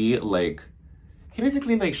he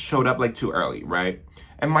basically like showed up like too early, right?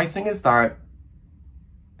 And my thing is that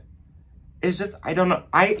it's just, I don't know,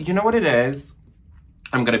 you know what it is?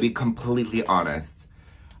 I'm gonna be completely honest.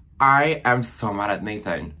 I am so mad at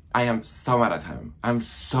Nathan. I am so mad at him. I'm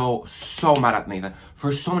so mad at Nathan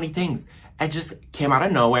for so many things. It just came out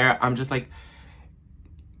of nowhere. I'm just like,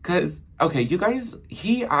 cause, okay, you guys,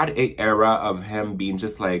 he had an era of him being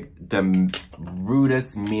just like the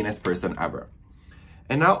rudest, meanest person ever.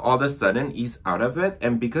 And now all of a sudden he's out of it.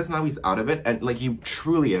 And because now he's out of it, and like he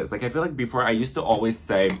truly is. Like I feel like before I used to always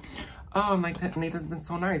say, oh, like Nathan's been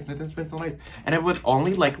so nice. Nathan's been so nice. And it would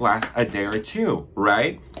only like last a day or two,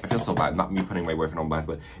 right? I feel so bad, not me putting my boyfriend on blast,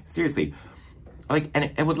 but seriously. Like,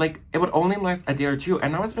 and it would only last a day or two.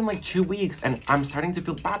 And now it's been like 2 weeks and I'm starting to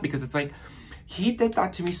feel bad because it's like, he did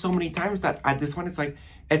that to me so many times that at this one, it's like,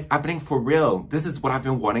 it's happening for real. This is what I've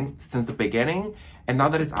been wanting since the beginning. And now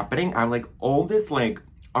that it's happening, I'm like, all this like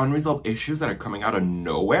unresolved issues that are coming out of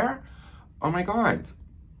nowhere. Oh my God.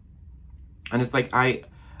 And it's like,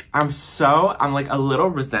 I'm like a little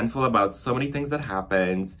resentful about so many things that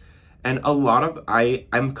happened. And a lot of,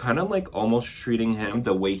 I'm kind of like almost treating him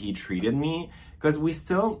the way he treated me. Because we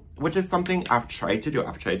still, which is something I've tried to do.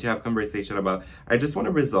 I've tried to have conversation about. I just want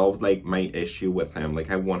to resolve like my issue with him. Like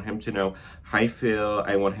I want him to know how I feel.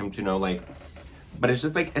 I want him to know like, but it's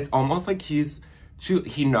just like, it's almost like he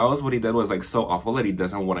knows what he did was like so awful that he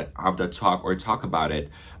doesn't want to have to talk or talk about it.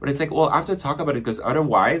 But it's like, well, I have to talk about it because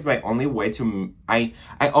otherwise my only way to, I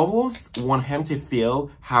almost want him to feel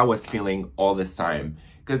how I was feeling all this time.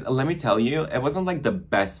 Because let me tell you, it wasn't like the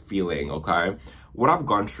best feeling, okay? What I've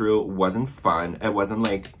gone through wasn't fun. It wasn't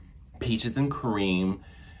like peaches and cream.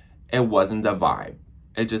 It wasn't the vibe.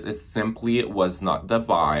 It simply was not the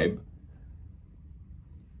vibe.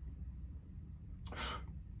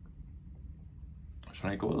 Should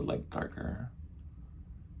I go with like darker?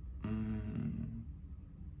 Yeah,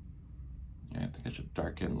 I think I should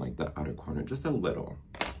darken like the outer corner just a little.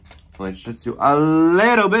 Let's just do a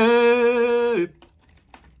little bit.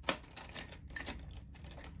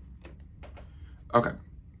 Okay.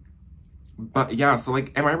 But yeah, so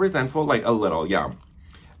like, am I resentful? Like a little, yeah.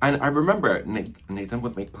 And I remember Nathan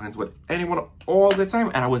would make plans with anyone all the time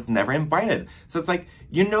and I was never invited. So it's like,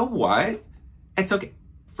 you know what? It's okay.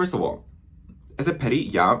 First of all, is it petty?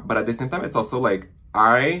 Yeah. But at the same time, it's also like,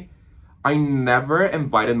 I never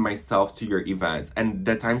invited myself to your events. And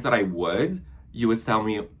the times that I would, you would tell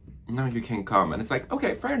me, no, you can't come. And it's like,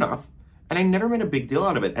 okay, fair enough. And I never made a big deal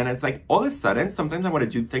out of it. And it's like, all of a sudden, sometimes I want to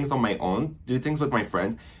do things on my own, do things with my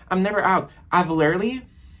friends. I'm never out. I've literally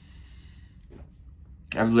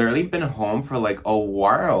been home for like a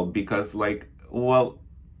while because like, well,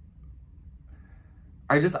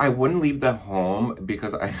 I wouldn't leave the home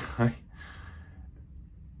because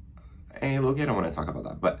hey, look, I don't want to talk about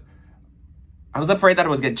that, but I was afraid that I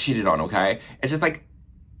was getting cheated on, okay? It's just like,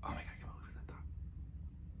 oh my God, I can't believe I said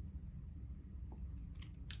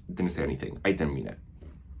that. Didn't say anything. I didn't mean it.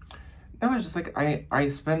 No, it's just like, I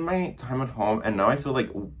spend my time at home and now I feel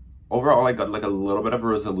like overall I got like a little bit of a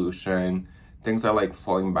resolution things are like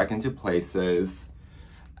falling back into places.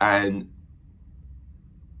 And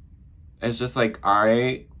it's just like,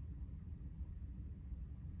 I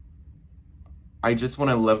just want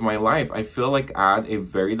to live my life. I feel like at a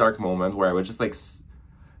very dark moment where I was just like,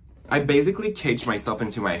 I basically caged myself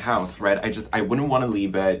into my house, right? I wouldn't want to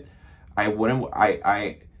leave it.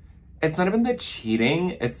 It's not even the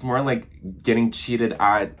cheating. It's more like getting cheated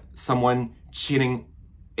at, someone cheating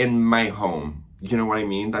in my home. You know what I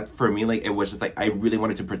mean? That for me, like, it was just like, I really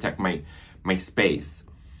wanted to protect my space.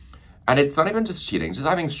 And it's not even just cheating, just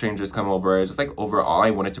having strangers come over. Just like overall, I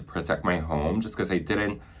wanted to protect my home just because I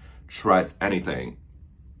didn't trust anything.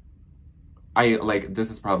 Like, this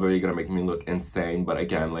is probably gonna make me look insane, but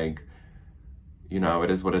again, like, you know, it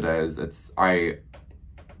is what it is.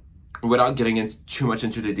 Without getting into too much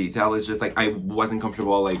into the detail, it's just like, I wasn't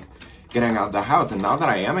comfortable, like, getting out of the house. And now that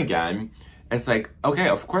I am again, it's like, okay,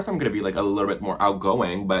 of course I'm gonna be, like, a little bit more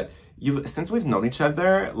outgoing, but since we've known each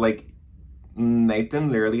other, like,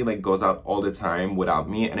 Nathan literally, like, goes out all the time without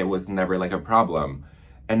me, and it was never, like, a problem.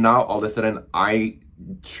 And now, all of a sudden, I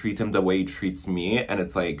treat him the way he treats me, and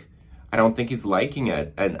it's like, I don't think he's liking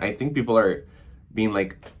it. And I think people are being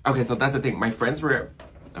like, okay, so that's the thing. My friends were,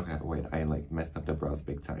 okay, wait, I, like, messed up the brows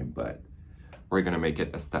big time, but we're gonna make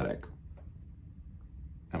it aesthetic.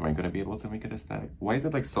 Am I gonna be able to make it aesthetic? Why is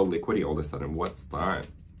it, like, so liquidy all of a sudden? What's that?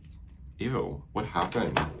 Ew, what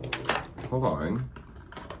happened? Hold on.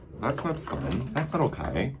 That's not fun. That's not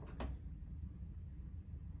okay.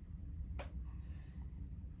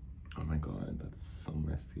 Oh my god, that's so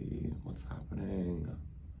messy. What's happening?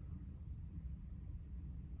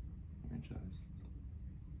 Let me just...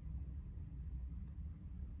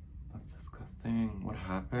 That's disgusting. What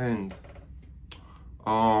happened?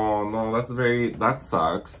 Oh no, that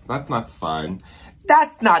sucks. That's not fun.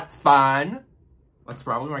 That's not fun! That's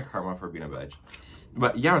probably my karma for being a bitch.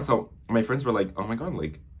 But yeah, so my friends were like, oh my god,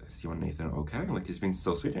 like, is you and Nathan okay? Like, he's being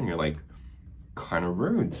so sweet and you're like, kind of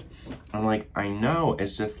rude. I'm like, I know,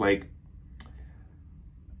 it's just like,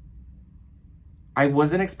 I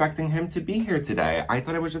wasn't expecting him to be here today. I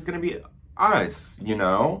thought it was just gonna be us, you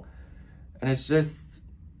know? And it's just,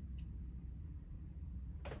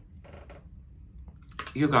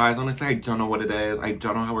 you guys, honestly, I don't know what it is. I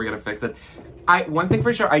don't know how we're gonna fix it. One thing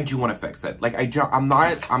for sure, I do want to fix it. Like, I'm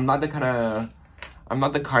not the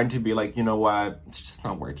kind to be like, you know what, it's just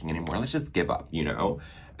not working anymore. Let's just give up, you know?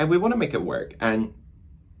 And we want to make it work. And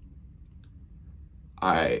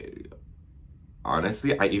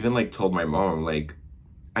honestly, I even, like, told my mom, like,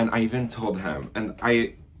 and I even told him, and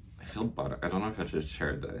I feel bad. I don't know if I should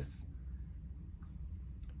share this.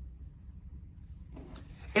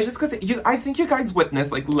 It's just because I think you guys witnessed,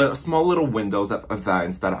 like, small little windows of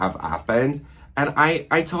events that have happened. And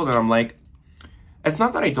I told him, I'm like, it's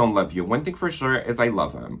not that I don't love you. One thing for sure is I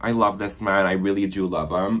love him. I love this man. I really do love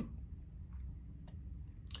him.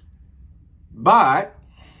 But,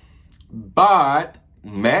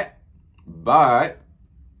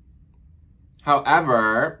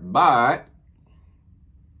 however,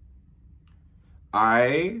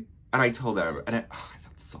 I told him, and I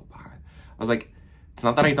felt so bad. I was like, it's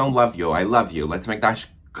not that I don't love you. I love you. Let's make that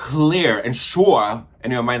clear and sure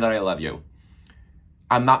in your mind that I love you.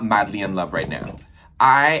 I'm not madly in love right now.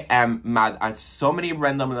 I am mad at so many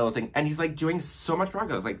random little things. And he's, like, doing so much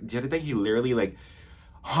progress. Like, the other day, he literally, like,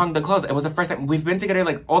 hung the clothes. It was the first time. We've been together,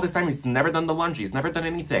 like, all this time. He's never done the laundry. He's never done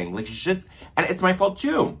anything. Like, he's just... And it's my fault,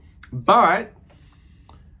 too. But...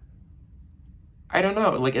 I don't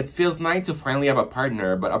know. Like, it feels nice to finally have a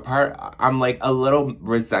partner. But I'm, like, a little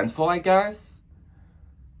resentful, I guess.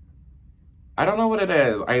 I don't know what it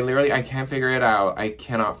is. I can't figure it out. I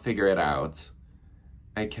cannot figure it out.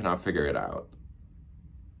 I cannot figure it out.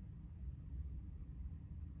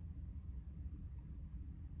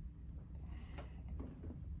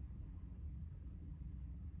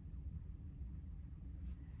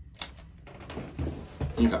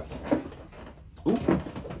 Okay. Ooh.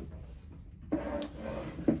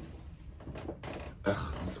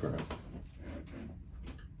 Ugh, that's gross.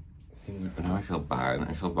 See, now I feel bad.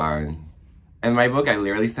 I feel bad. In my book, I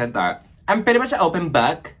literally said that I'm pretty much an open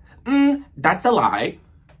book. That's a lie.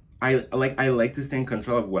 I like to stay in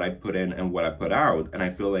control of what I put in and what I put out. And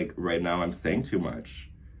I feel like right now I'm saying too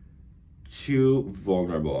much. Too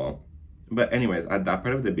vulnerable. But anyways, at that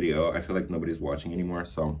part of the video, I feel like nobody's watching anymore,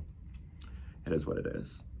 so it is what it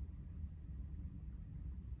is.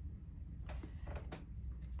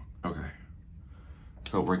 Okay.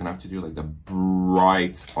 So we're gonna have to do, like, the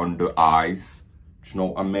bright under eyes. Do you know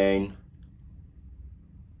what I mean?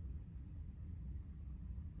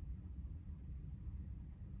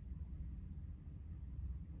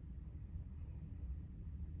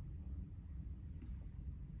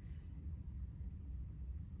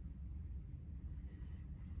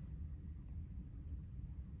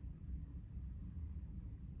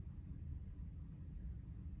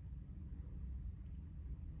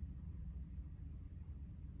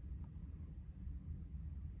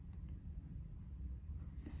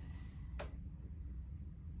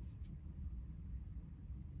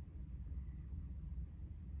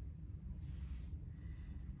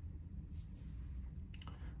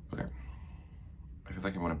 feel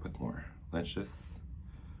like I want to put more. Let's just...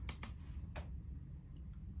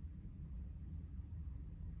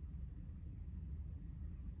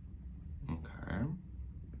 Okay.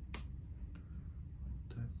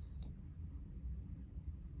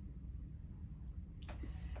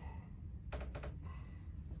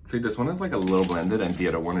 See, this one is like a little blended and the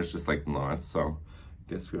other one is just like not, so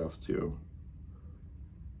I guess we have to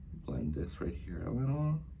blend this right here a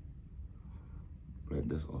little. Blend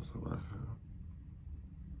this also right here.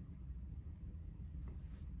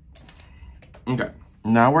 Okay,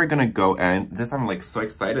 now we're gonna go and this, I'm like so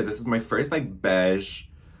excited. This is my first like beige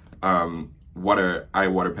water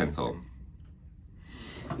pencil.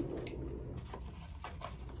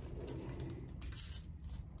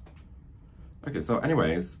 Okay, so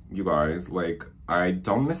anyways, you guys, like, I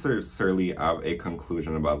don't necessarily have a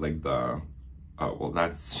conclusion about, like, the, oh, well,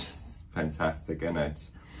 that's just fantastic in it.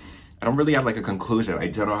 I don't really have, like, a conclusion. I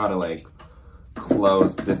don't know how to, like,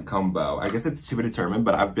 close this combo. I guess it's to be determined,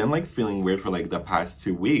 but I've been, like, feeling weird for, like, the past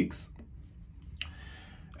 2 weeks.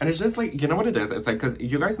 And it's just, like, you know what it is? It's, like, because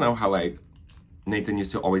you guys know how, like, Nathan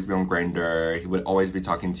used to always be on Grindr. He would always be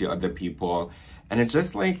talking to other people. And it's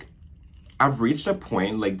just, like, I've reached a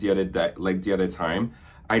point like the other time,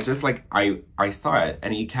 I just like, I saw it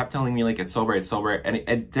and he kept telling me like, it's over. And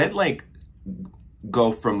it did like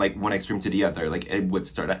go from like one extreme to the other. Like it would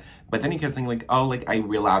start, but then he kept saying like, oh, like I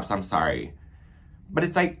relapsed, I'm sorry. But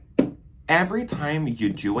it's like, every time you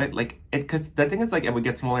do it, like cause the thing is like, it would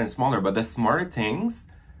get smaller and smaller, but the smaller things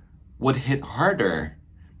would hit harder.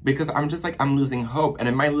 Because I'm just like, I'm losing hope. And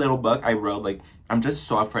in my little book, I wrote like, I'm just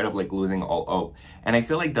so afraid of like losing all hope. And I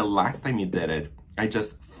feel like the last time you did it, I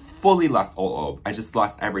just fully lost all hope. I just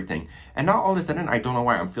lost everything. And now all of a sudden, I don't know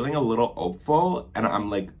why, I'm feeling a little hopeful. And I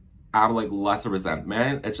have like less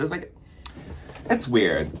resentment. It's just like, it's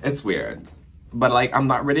weird. It's weird. But like, I'm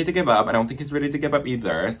not ready to give up. I don't think he's ready to give up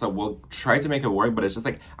either. So we'll try to make it work. But it's just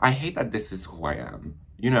like, I hate that this is who I am.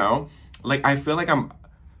 You know? Like, I feel like I'm...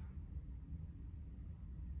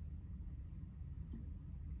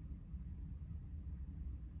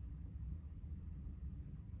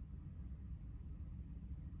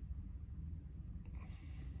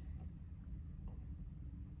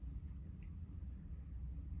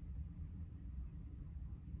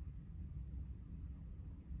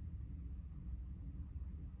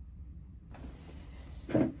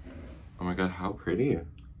 Oh my god, how pretty.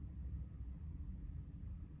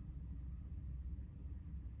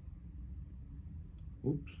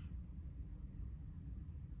 Oops.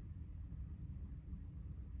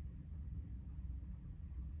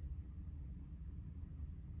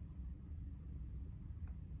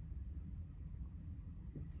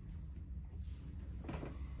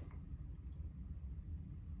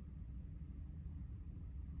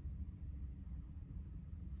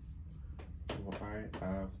 Well, I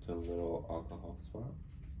have the little alcohol swab.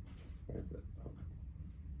 Where is it? Okay.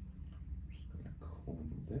 I'm just gonna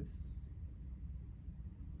clean this.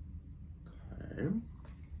 Okay.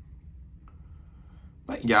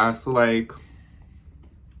 But yeah, so like,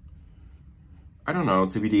 I don't know,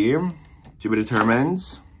 TBD, to be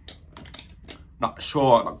determined. Not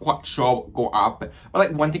sure, not quite sure, go up. But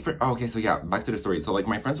like one thing for, oh, okay, so yeah, back to the story. So like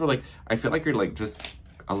my friends were like, I feel like you're like just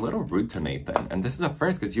a little rude to Nathan. And this is the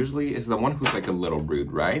first, because usually it's the one who's like a little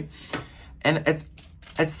rude, right? And it's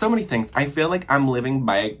so many things. I feel like I'm living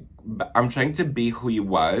by, I'm trying to be who he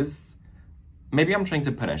was. Maybe I'm trying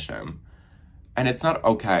to punish him. And it's not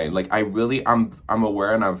okay. Like I really, I'm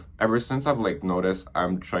aware, and ever since I've like noticed,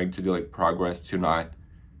 I'm trying to do like progress to not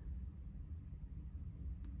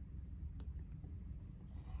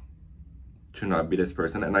be this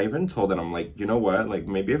person. And I even told him, I'm like, you know what? Like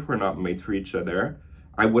maybe if we're not made for each other,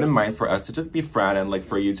 I wouldn't mind for us to just be friends and like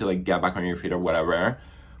for you to like get back on your feet or whatever.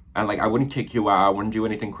 And like I wouldn't kick you out, I wouldn't do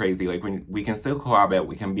anything crazy. Like when we can still cohabit,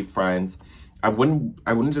 we can be friends. I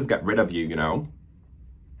wouldn't just get rid of you, you know?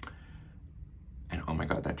 And oh my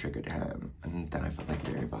god, that triggered him. And then I felt like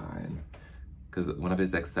very bad. Because one of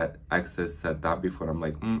his exes said that before. I'm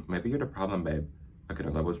like, maybe you're the problem, babe. Okay,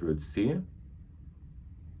 no, that was rude. See?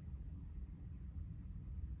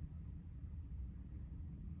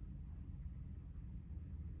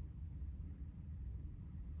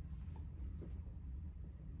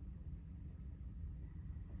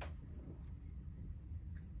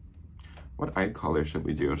 What eye color should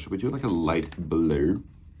we do? Should we do like a light blue?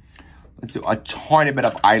 Let's do a tiny bit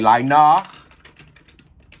of eyeliner.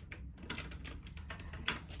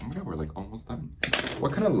 Oh my god, we're like almost done.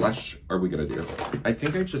 What kind of lash are we gonna do? I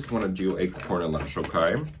think I just want to do a corner lash,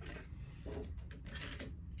 okay?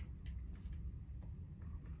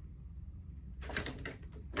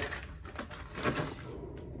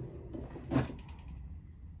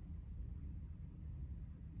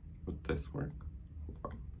 Would this work?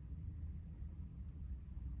 Hold on.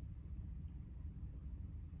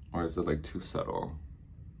 Or is it like too subtle?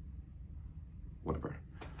 Whatever.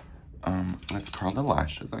 Let's curl the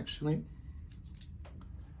lashes actually.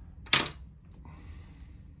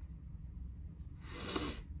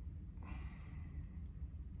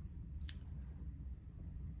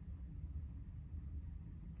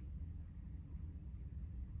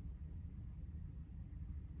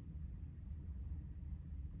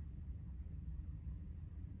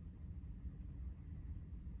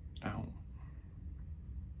 Ow.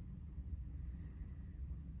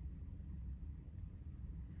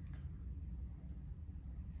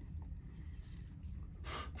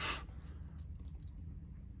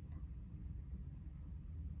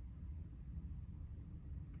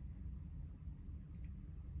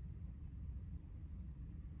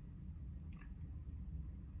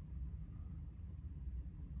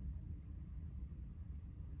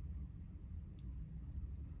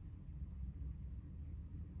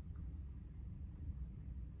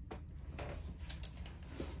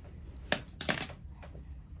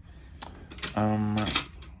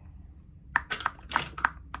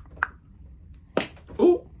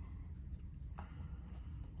 Ooh.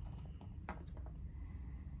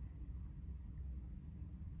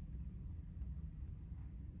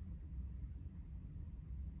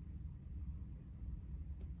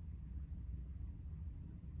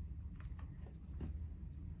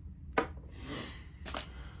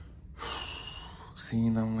 See,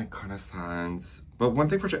 now I'm like kind of sad. But one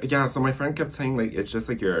thing for sure, yeah, so my friend kept saying like, it's just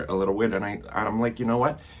like you're a little weird. And I'm like, you know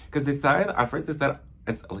what? Because they said, at first they said,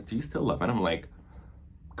 it's like, do you still love it? I'm like,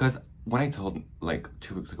 because when I told, like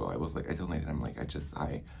 2 weeks ago, I was like, I told Nathan, I'm like,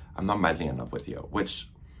 I'm not madly in love with you. Which,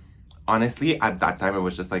 honestly, at that time, it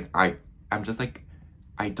was just like, I'm just like,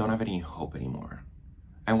 I don't have any hope anymore.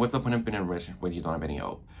 And what's the point of being in a relationship when you don't have any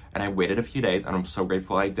hope? And I waited a few days, and I'm so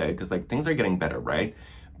grateful I did, because like, things are getting better, right?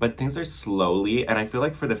 But things are slowly, and I feel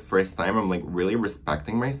like for the first time, I'm like really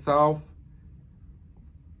respecting myself,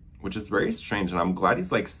 which is very strange. And I'm glad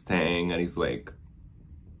he's like staying, and he's like,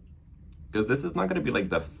 because this is not going to be like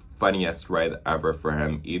the funniest ride ever for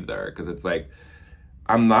him either. Because it's like,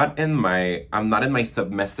 I'm not in my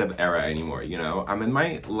submissive era anymore, you know? I'm in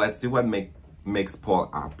my let's do what makes Paul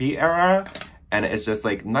happy era. And it's just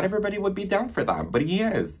like, not everybody would be down for that, but he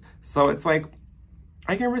is. So it's like,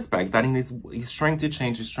 I can respect that, and he's trying to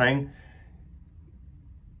change. He's trying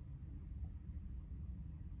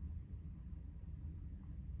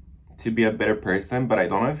to be a better person, but I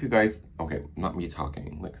don't know if you guys, okay, not me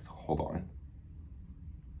talking, like, hold on.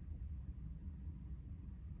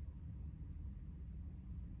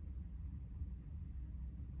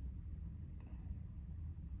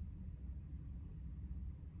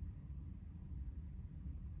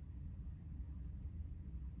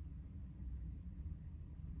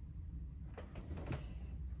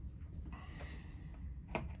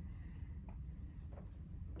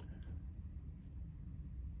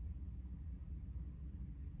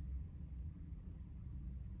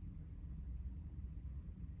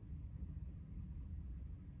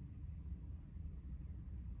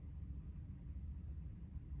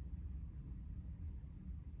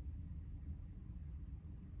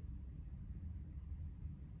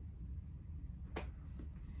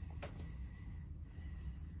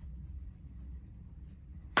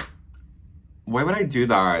 Why would I do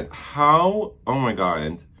that? How? Oh my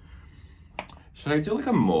god. Should I do like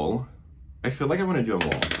a mole? I feel like I want to do a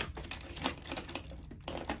mole.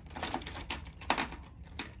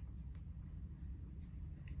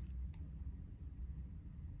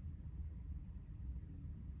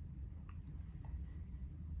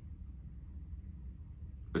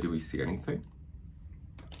 Or do we see anything?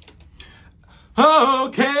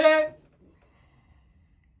 Okay!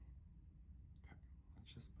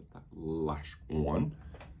 Let's just put that lash on.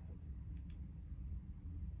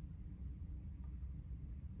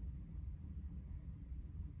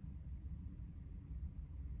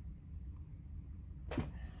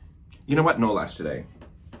 You know what? No lash today.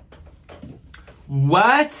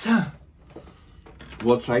 What?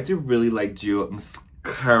 We'll try to really like do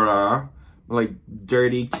mascara, like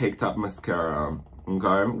dirty caked up mascara.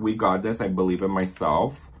 Okay, we got this. I believe in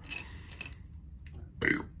myself.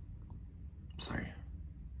 Sorry.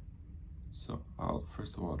 So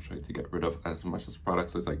first of all, try to get rid of as much as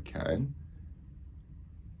products as I can.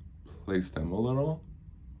 Place them a little.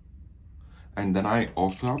 And then I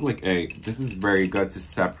also have like this is very good to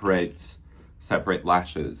separate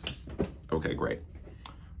lashes. Okay, great.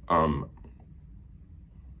 So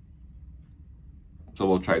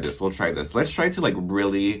we'll try this. Let's try to like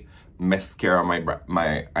really mascara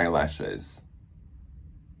my eyelashes.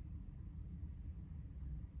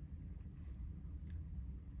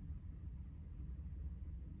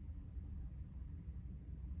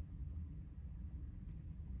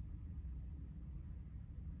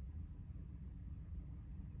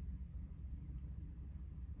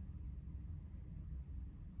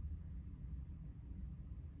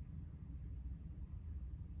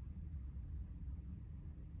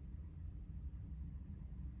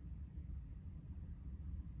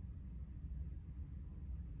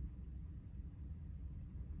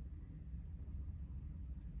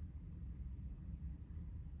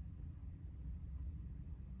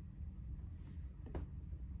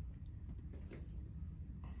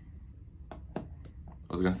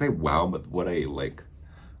 I was gonna say wow, but what a like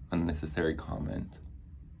unnecessary comment.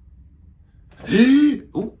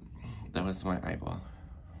 Ooh, that was my eyeball.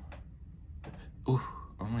 Ooh,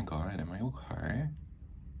 oh my god, am I okay?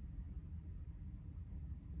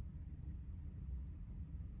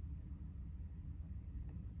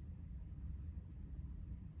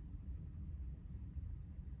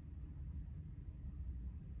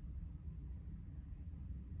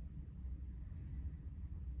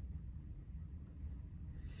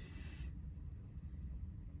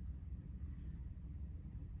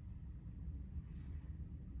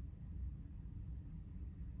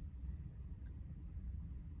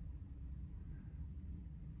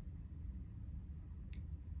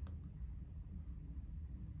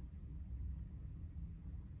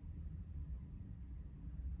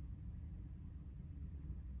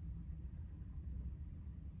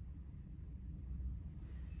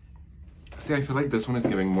 See, I feel like this one is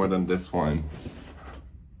giving more than this one.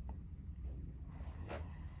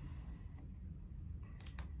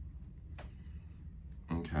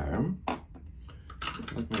 Okay.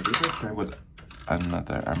 Like maybe if I try with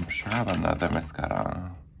another, I'm sure I have another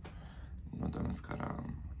mascara. Another mascara.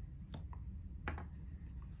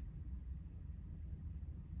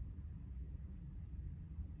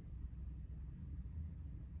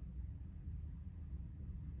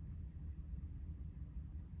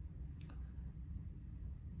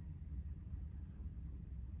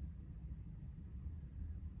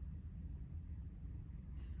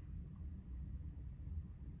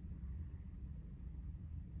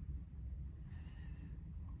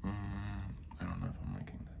 I don't know if I'm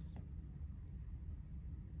liking this.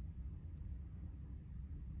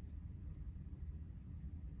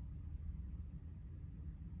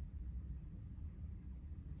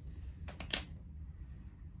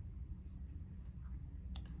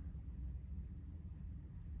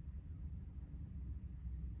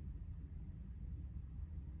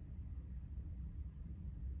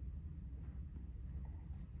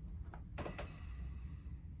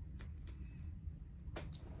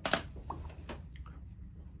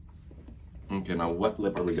 Okay, now what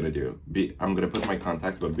lip are we gonna do? I'm gonna put my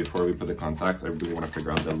contacts, but before we put the contacts, I really wanna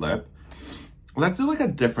figure out the lip. Let's do like a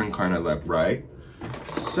different kind of lip, right?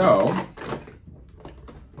 So,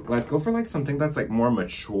 let's go for like something that's like more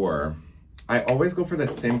mature. I always go for the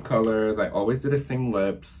same colors. I always do the same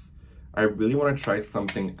lips. I really wanna try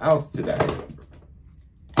something else today.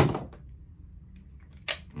 Okay,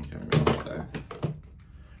 maybe I'll do this.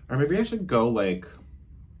 Or maybe I should go like,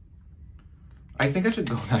 I think I should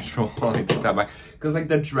go natural while I take that back. Because like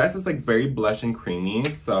the dress is like very blush and creamy.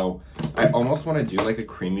 So I almost want to do like a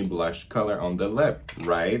creamy blush color on the lip,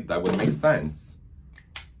 right? That would make sense.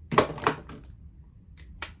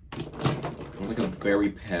 Like a very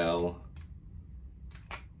pale.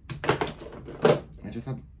 I just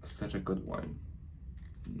had such a good one.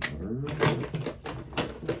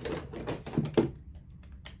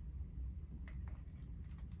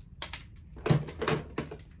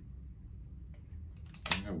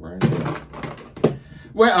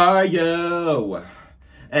 Where are you?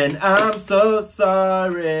 And I'm so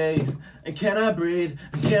sorry. I cannot breathe.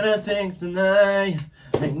 I cannot think tonight.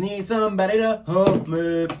 I need somebody to hold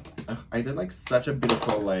me. Ugh, I did like such a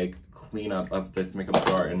beautiful like cleanup of this makeup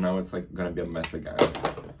drawer, and now it's like gonna be a mess again.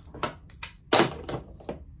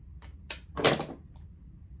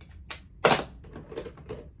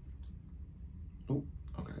 Oh,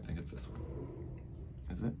 okay, I think it's this one.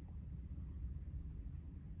 Is it?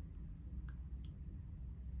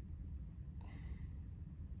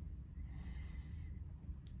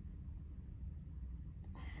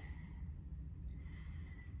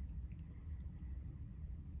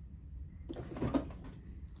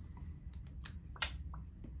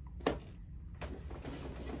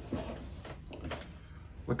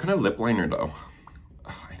 What kind of lip liner though?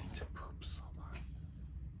 Oh, I need to poop so bad.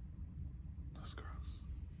 That's gross.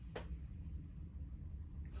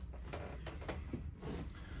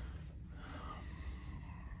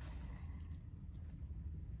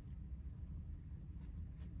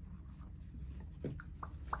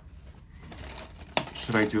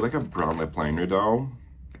 Should I do like a brown lip liner though?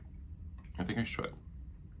 I think I should.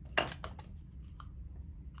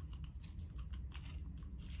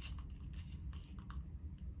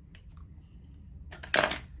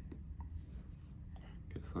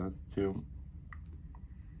 So let's do.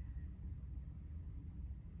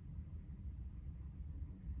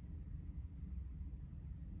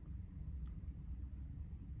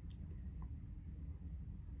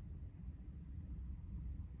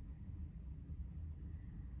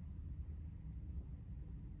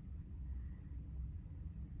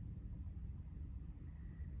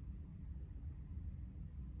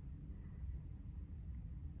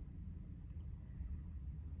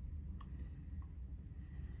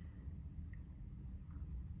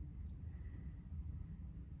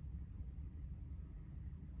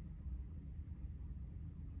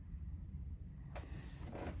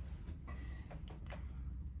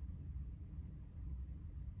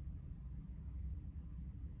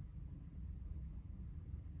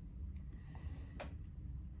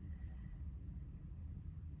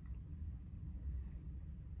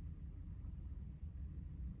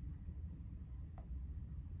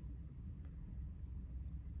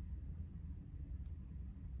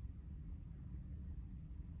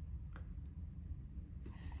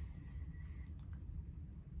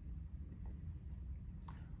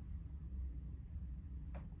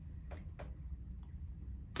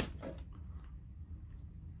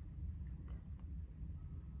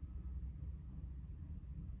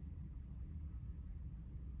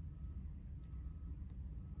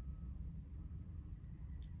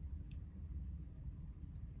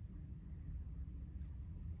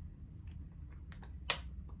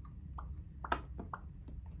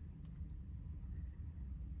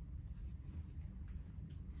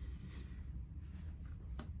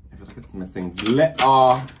 it's missing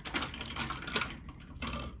glitter.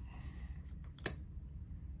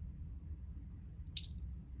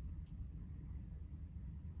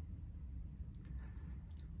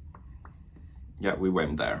 Yeah, we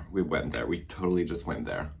went there. We went there. We totally just went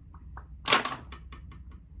there.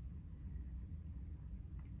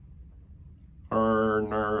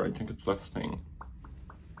 No, I think it's less thing.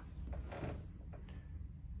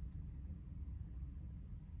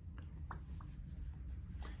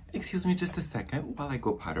 Excuse me just a second while I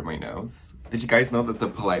go powder my nose. Did you guys know that's a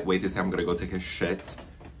polite way to say I'm gonna go take a shit?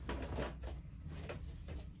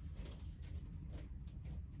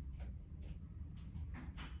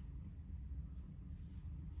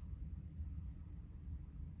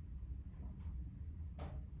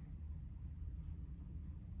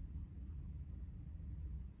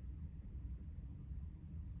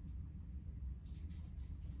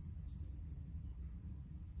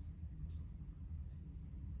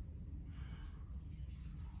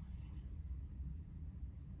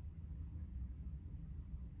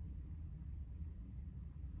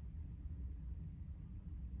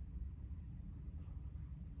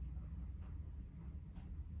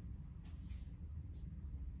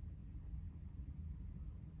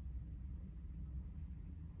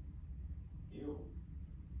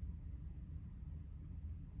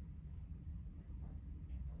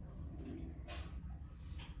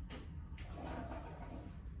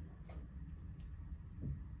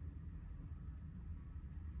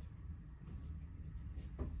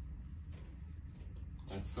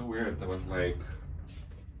 That's so weird. That was like,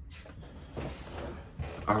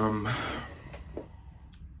 I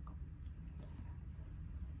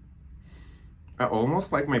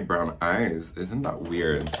almost like my brown eyes. Isn't that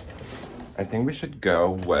weird? I think we should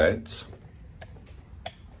go with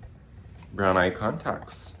brown eye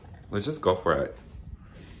contacts. Let's just go for it.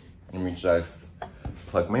 Let me just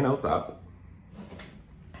plug my nose up.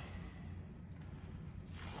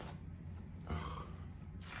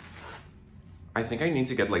 I think I need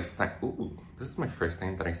to get like, ooh, this is my first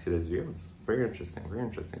time that I see this view. It's very interesting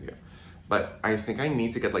view. But I think I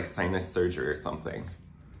need to get like sinus surgery or something.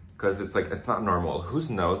 Cause it's like, it's not normal. Whose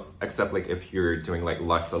nose, except like if you're doing like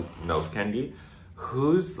lots of nose candy,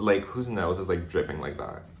 whose nose is like dripping like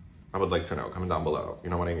that? I would like to know, comment down below. You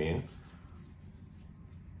know what I mean?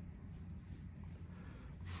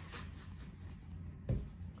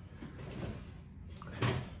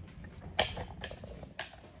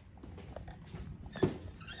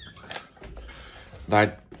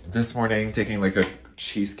 That this morning taking like a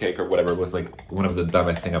cheesecake or whatever was like one of the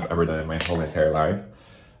dumbest thing I've ever done in my whole entire life.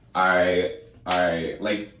 I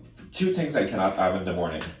like two things I cannot have in the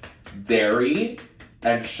morning: dairy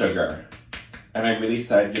and sugar. And I really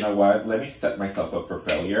said, you know what? Let me set myself up for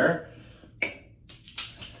failure.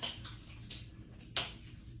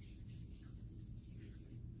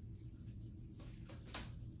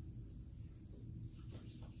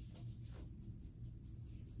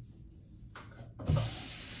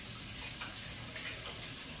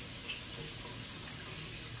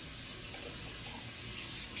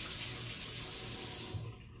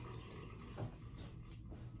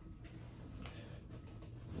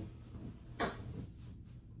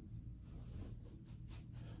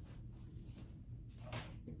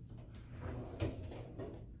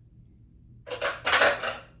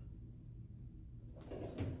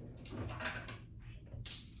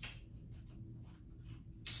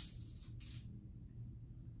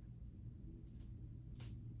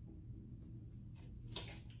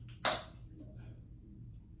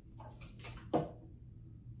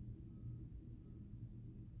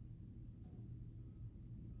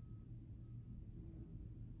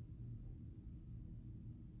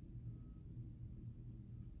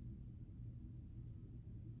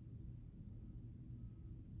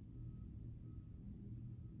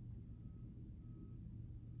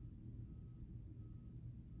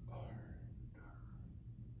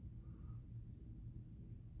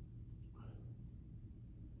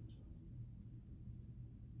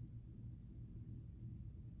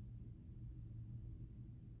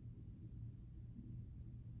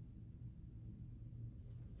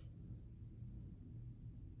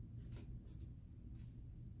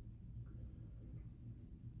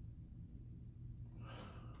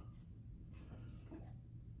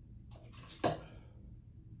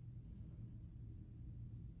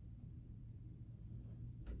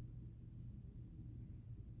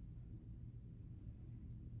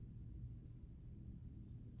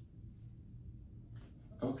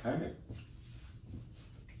 Okay.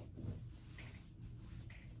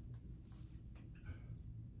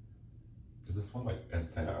 Is this one like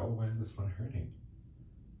inside out? Why is this one hurting?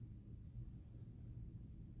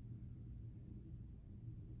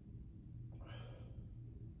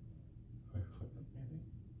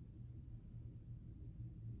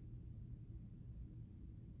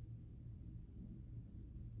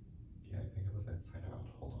 inside out.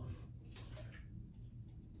 Hold on.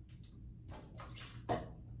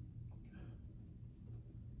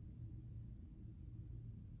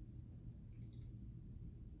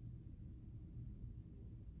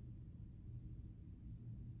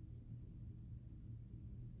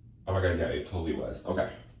 Oh my god, yeah, it totally was. Okay.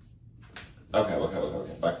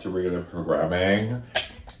 Okay. Back to regular programming.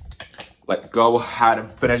 Let's go ahead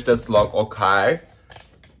and finish this look, okay?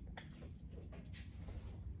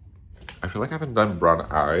 I feel like I haven't done brown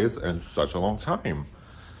eyes in such a long time.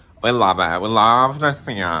 We love it. We love to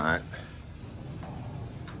see it.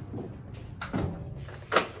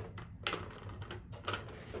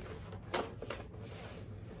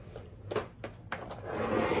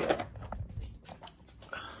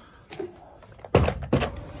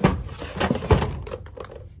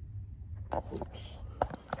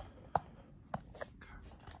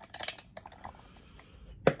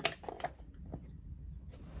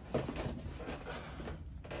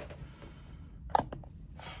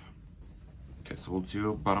 Okay, so we'll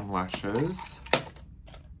do bottom lashes.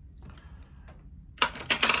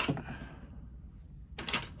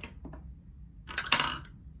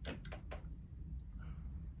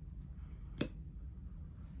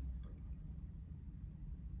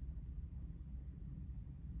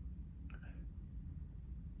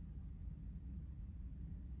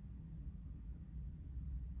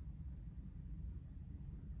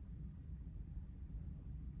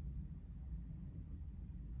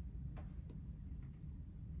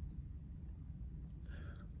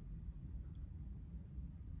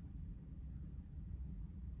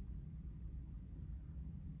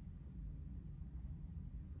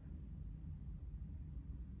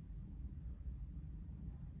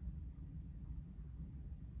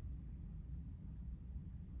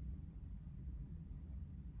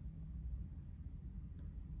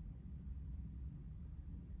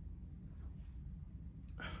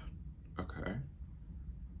 Okay.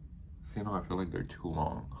 See, no, I feel like they're too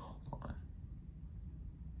long. Hold on.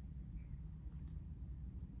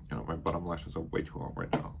 You know, my bottom lashes are way too long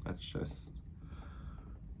right now. That's just...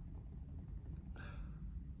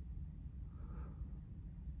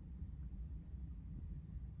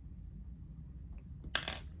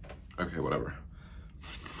 Okay, whatever.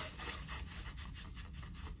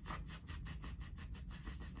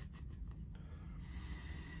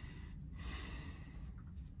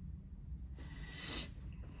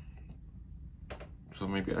 So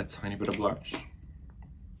maybe a tiny bit of blush.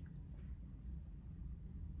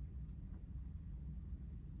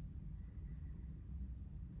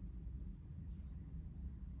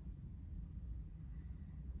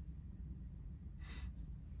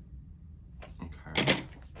 Okay.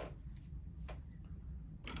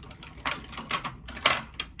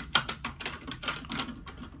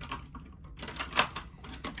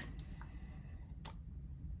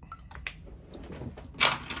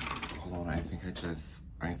 Hold on, I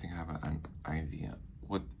think I have an idea.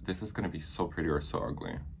 What, this is gonna be so pretty or so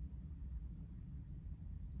ugly.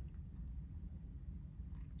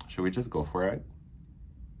 Should we just go for it?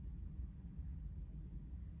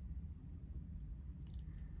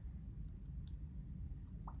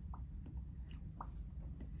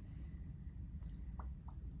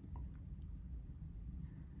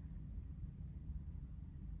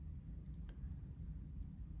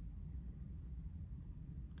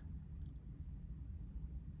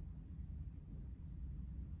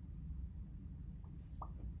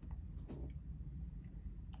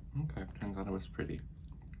 Okay, turns out it was pretty.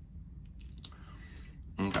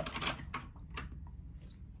 Okay.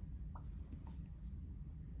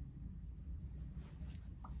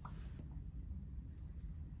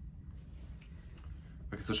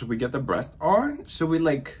 Okay, so should we get the breast on? Should we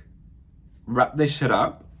like wrap this shit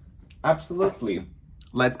up? Absolutely.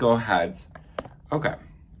 Let's go ahead. Okay.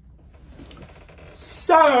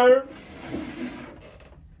 So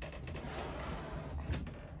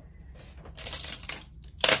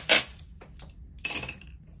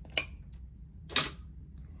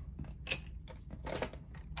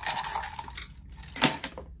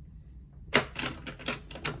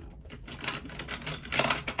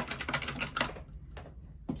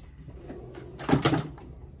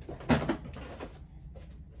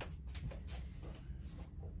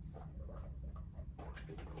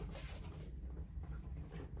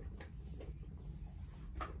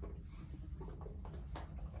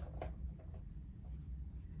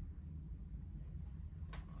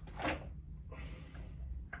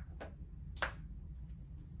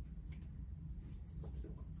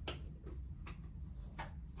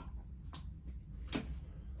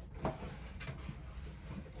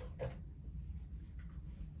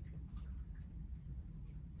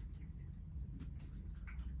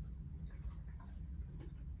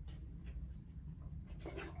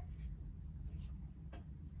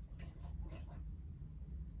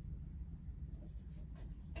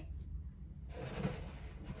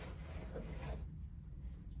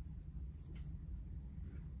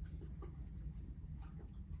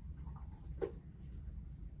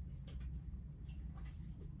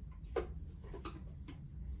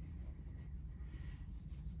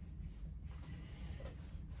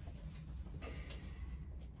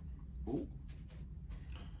Ooh.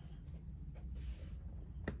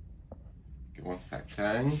 Give 1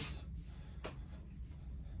 second.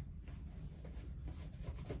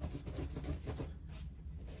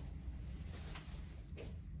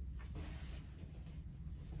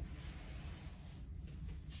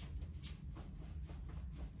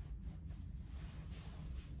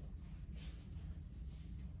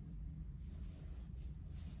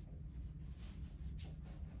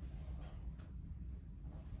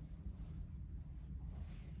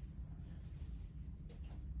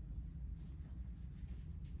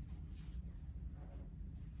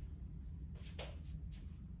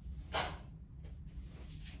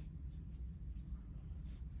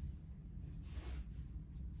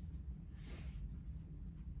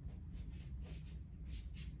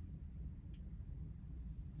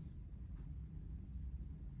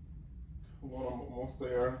 Well, I'm almost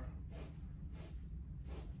there.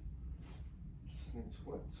 Just need to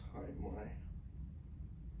like tie my.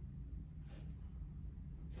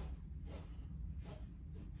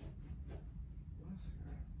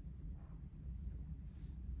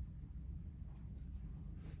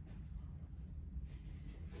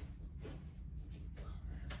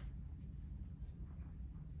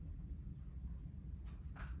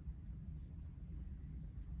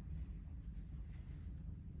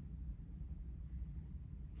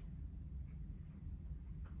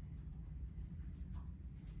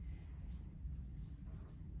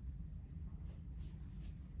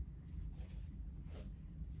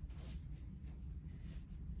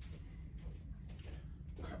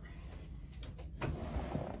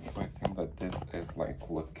 So I think that this is like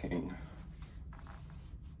looking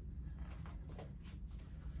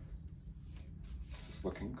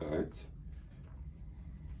good.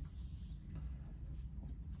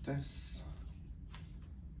 This,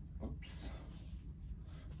 oops,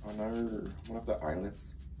 another one of the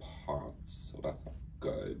eyelets popped, so that's not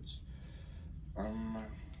good.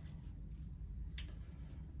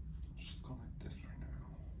 Just go like this right now.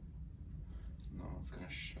 No, it's gonna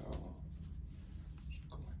show. Just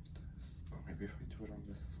go like this. Oh, maybe if we do it on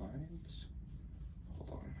this side.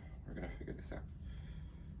 Hold on, we're gonna figure this out.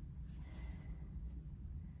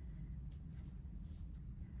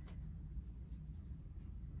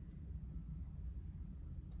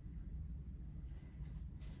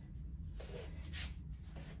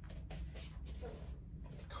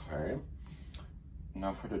 Okay.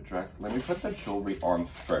 Now for the dress, let me put the jewelry on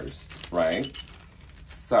first, right?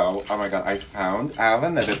 So, oh my god, I have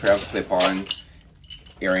another pair of clip-on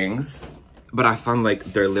earrings, but I found like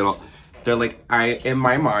they're like, in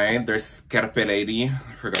my mind, they're scarpellati.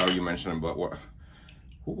 I forgot how you mentioned them, but what?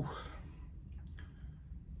 Ooh.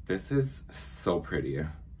 This is so pretty.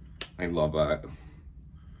 I love it.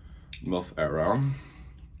 MILF era.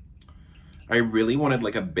 I really wanted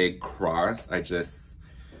like a big cross.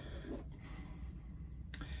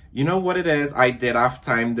 You know what it is? I did have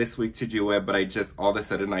time this week to do it, but all of a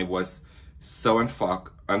sudden I was so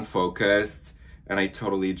unfocused and I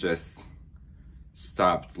totally just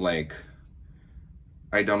stopped. Like,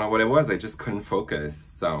 I don't know what it was. I just couldn't focus.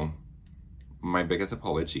 So my biggest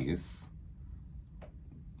apologies.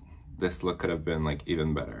 This look could have been like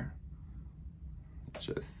even better.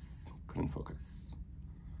 Just couldn't focus.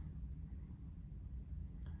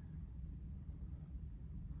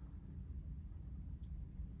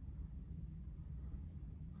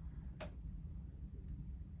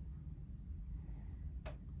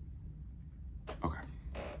 Okay.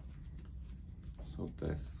 So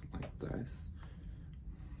this, like this.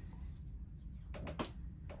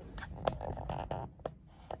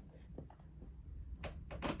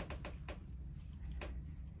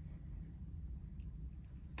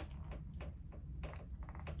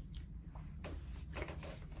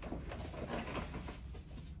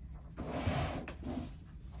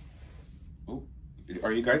 Ooh,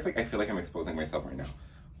 are you guys like, I feel like I'm exposing myself right now.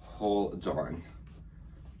 Hold on.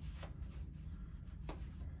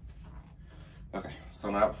 Okay, so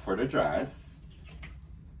now for the dress.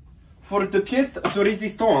 For the pièce de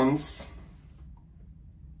résistance.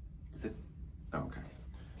 Is it? Oh, okay.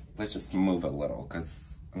 Let's just move a little,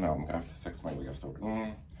 because no, I'm gonna have to fix my wig afterward.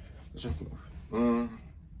 Let's just move.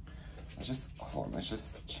 Hold on, let's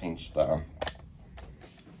just change the,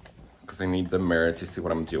 because I need the mirror to see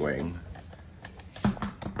what I'm doing.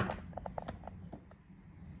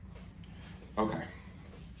 Okay.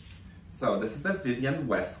 So this is the Vivienne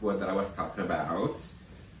Westwood that I was talking about.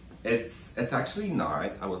 It's actually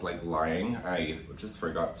not. I was like lying. I just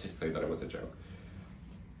forgot to say that it was a joke.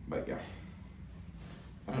 But yeah.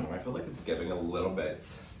 I don't know. I feel like it's giving a little bit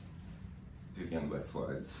Vivienne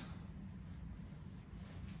Westwood.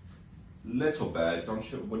 Little bit,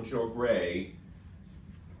 wouldn't you agree?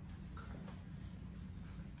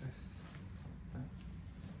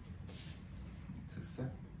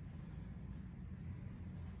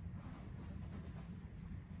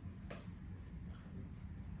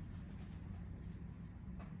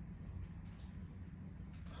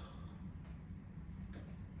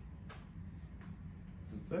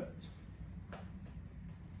 That's it.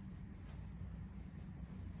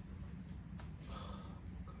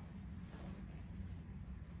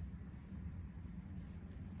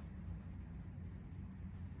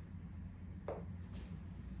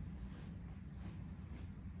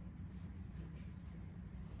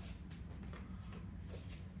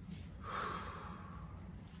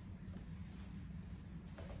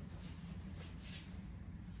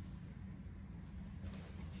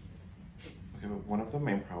 Okay, but one of the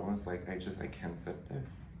main problems, like, I can't zip this.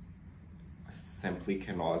 I simply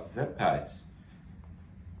cannot zip it.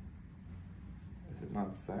 Is it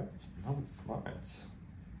not zipped? No, it's not.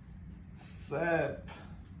 Zip.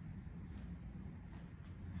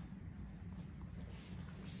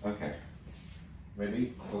 Okay.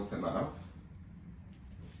 Maybe close enough.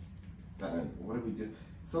 Then what do we do?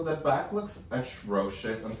 So the back looks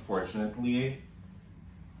atrocious, unfortunately.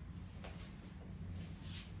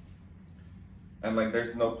 And like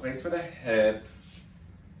there's no place for the hips.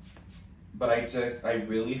 But I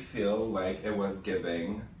really feel like it was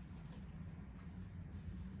giving.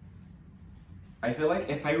 I feel like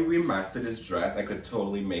if I remastered this dress, I could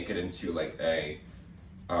totally make it into like a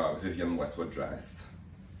Vivienne Westwood dress.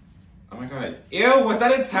 Oh my god. Ew, was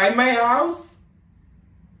that inside my house?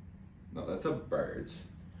 No, that's a bird.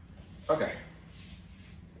 Okay.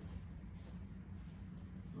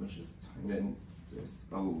 Let's just tighten this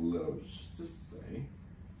a little, just to say.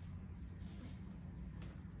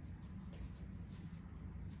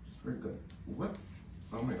 Just very good. What's,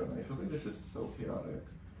 oh my god, I feel like this is so chaotic.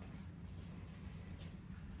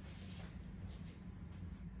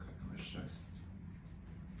 Okay, let's just.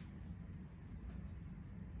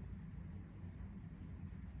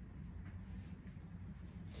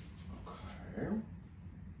 Okay.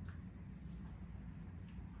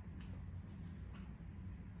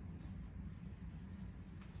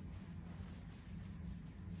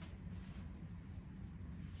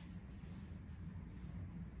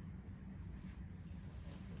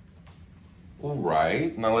 All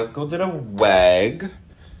right, now let's go to the wig.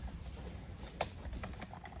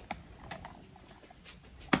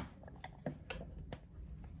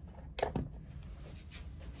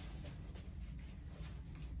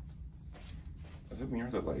 Is it me or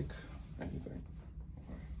is it like anything?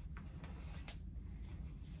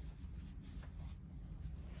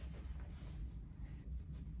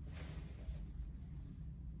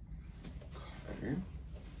 Okay.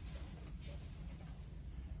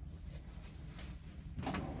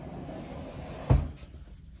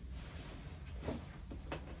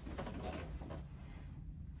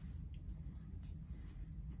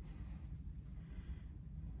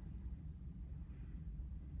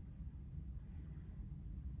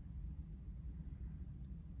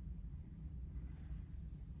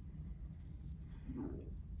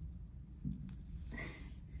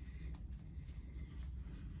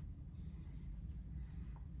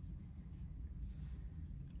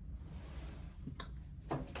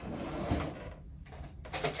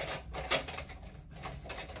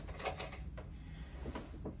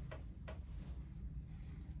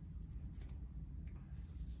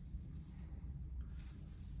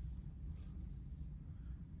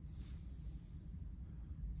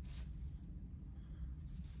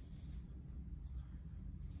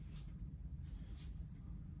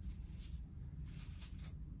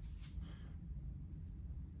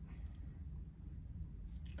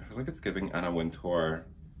 I feel like it's giving Anna Wintour.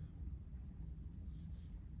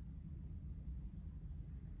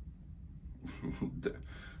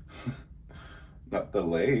 Not the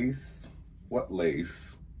lace. What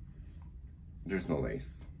lace? There's no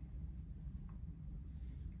lace.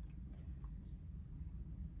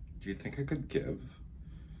 Do you think I could give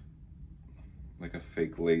like a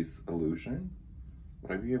fake lace illusion?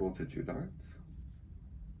 Would I be able to do that?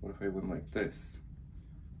 What if I went like this?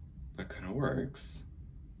 That kind of works.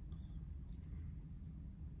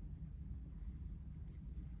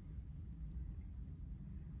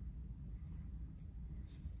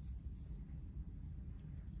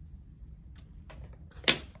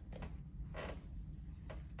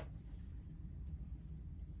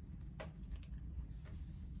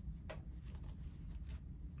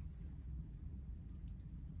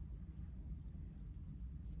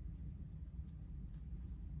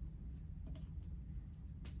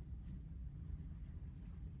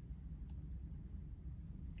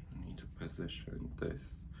 position this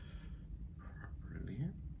properly.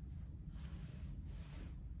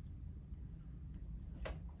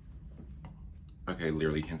 Okay, I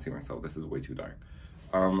literally can't see myself. This is way too dark.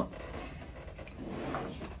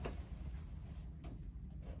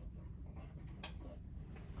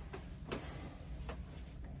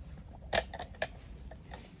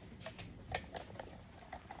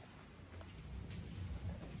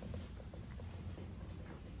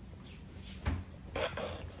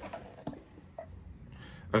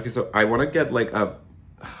 Okay, so I want to get like a,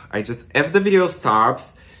 if the video stops,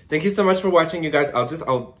 thank you so much for watching, you guys. I'll just,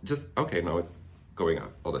 okay, no, it's going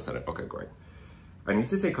up all of a sudden. Okay, great. I need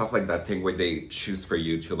to take off like that thing where they choose for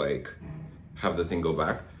you to like have the thing go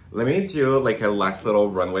back. Let me do like a last little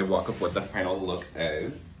runway walk of what the final look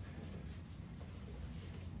is.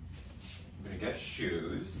 I'm gonna get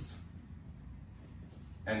shoes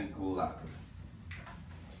and gloves.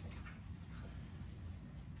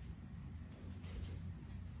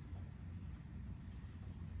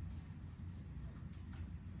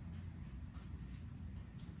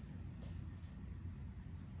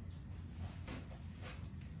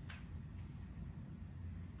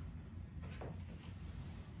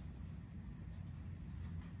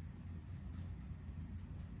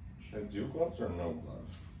 Should I do gloves or no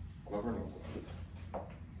gloves? Glove or no glove?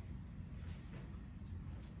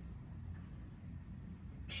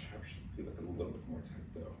 Should be like a little bit more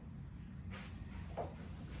tight though.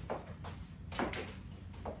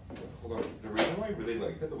 Hold on. The reason why I really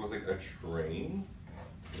liked it was like a train.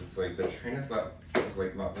 It's like the train is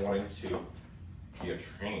like not wanting to be a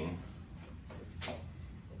train.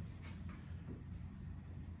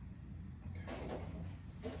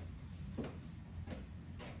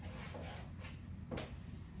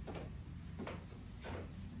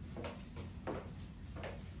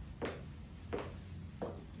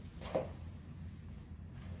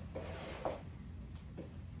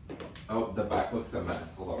 Oh, the back looks a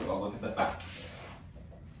mess. Hold on, I'll look at the back.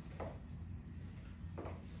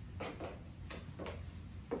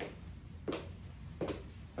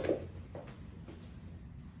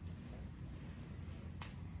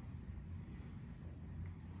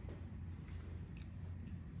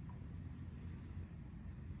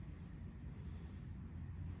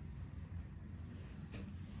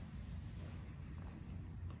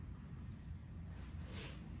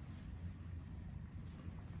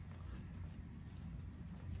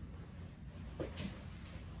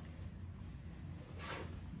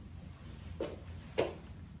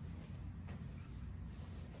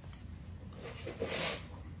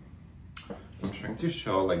 I'm trying to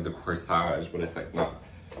show like the corsage, but it's like not,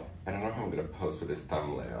 I don't know how I'm gonna post for this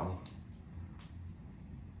thumbnail.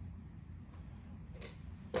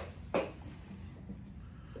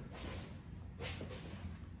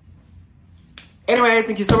 Anyway,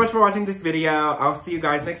 thank you so much for watching this video. I'll see you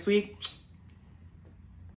guys next week.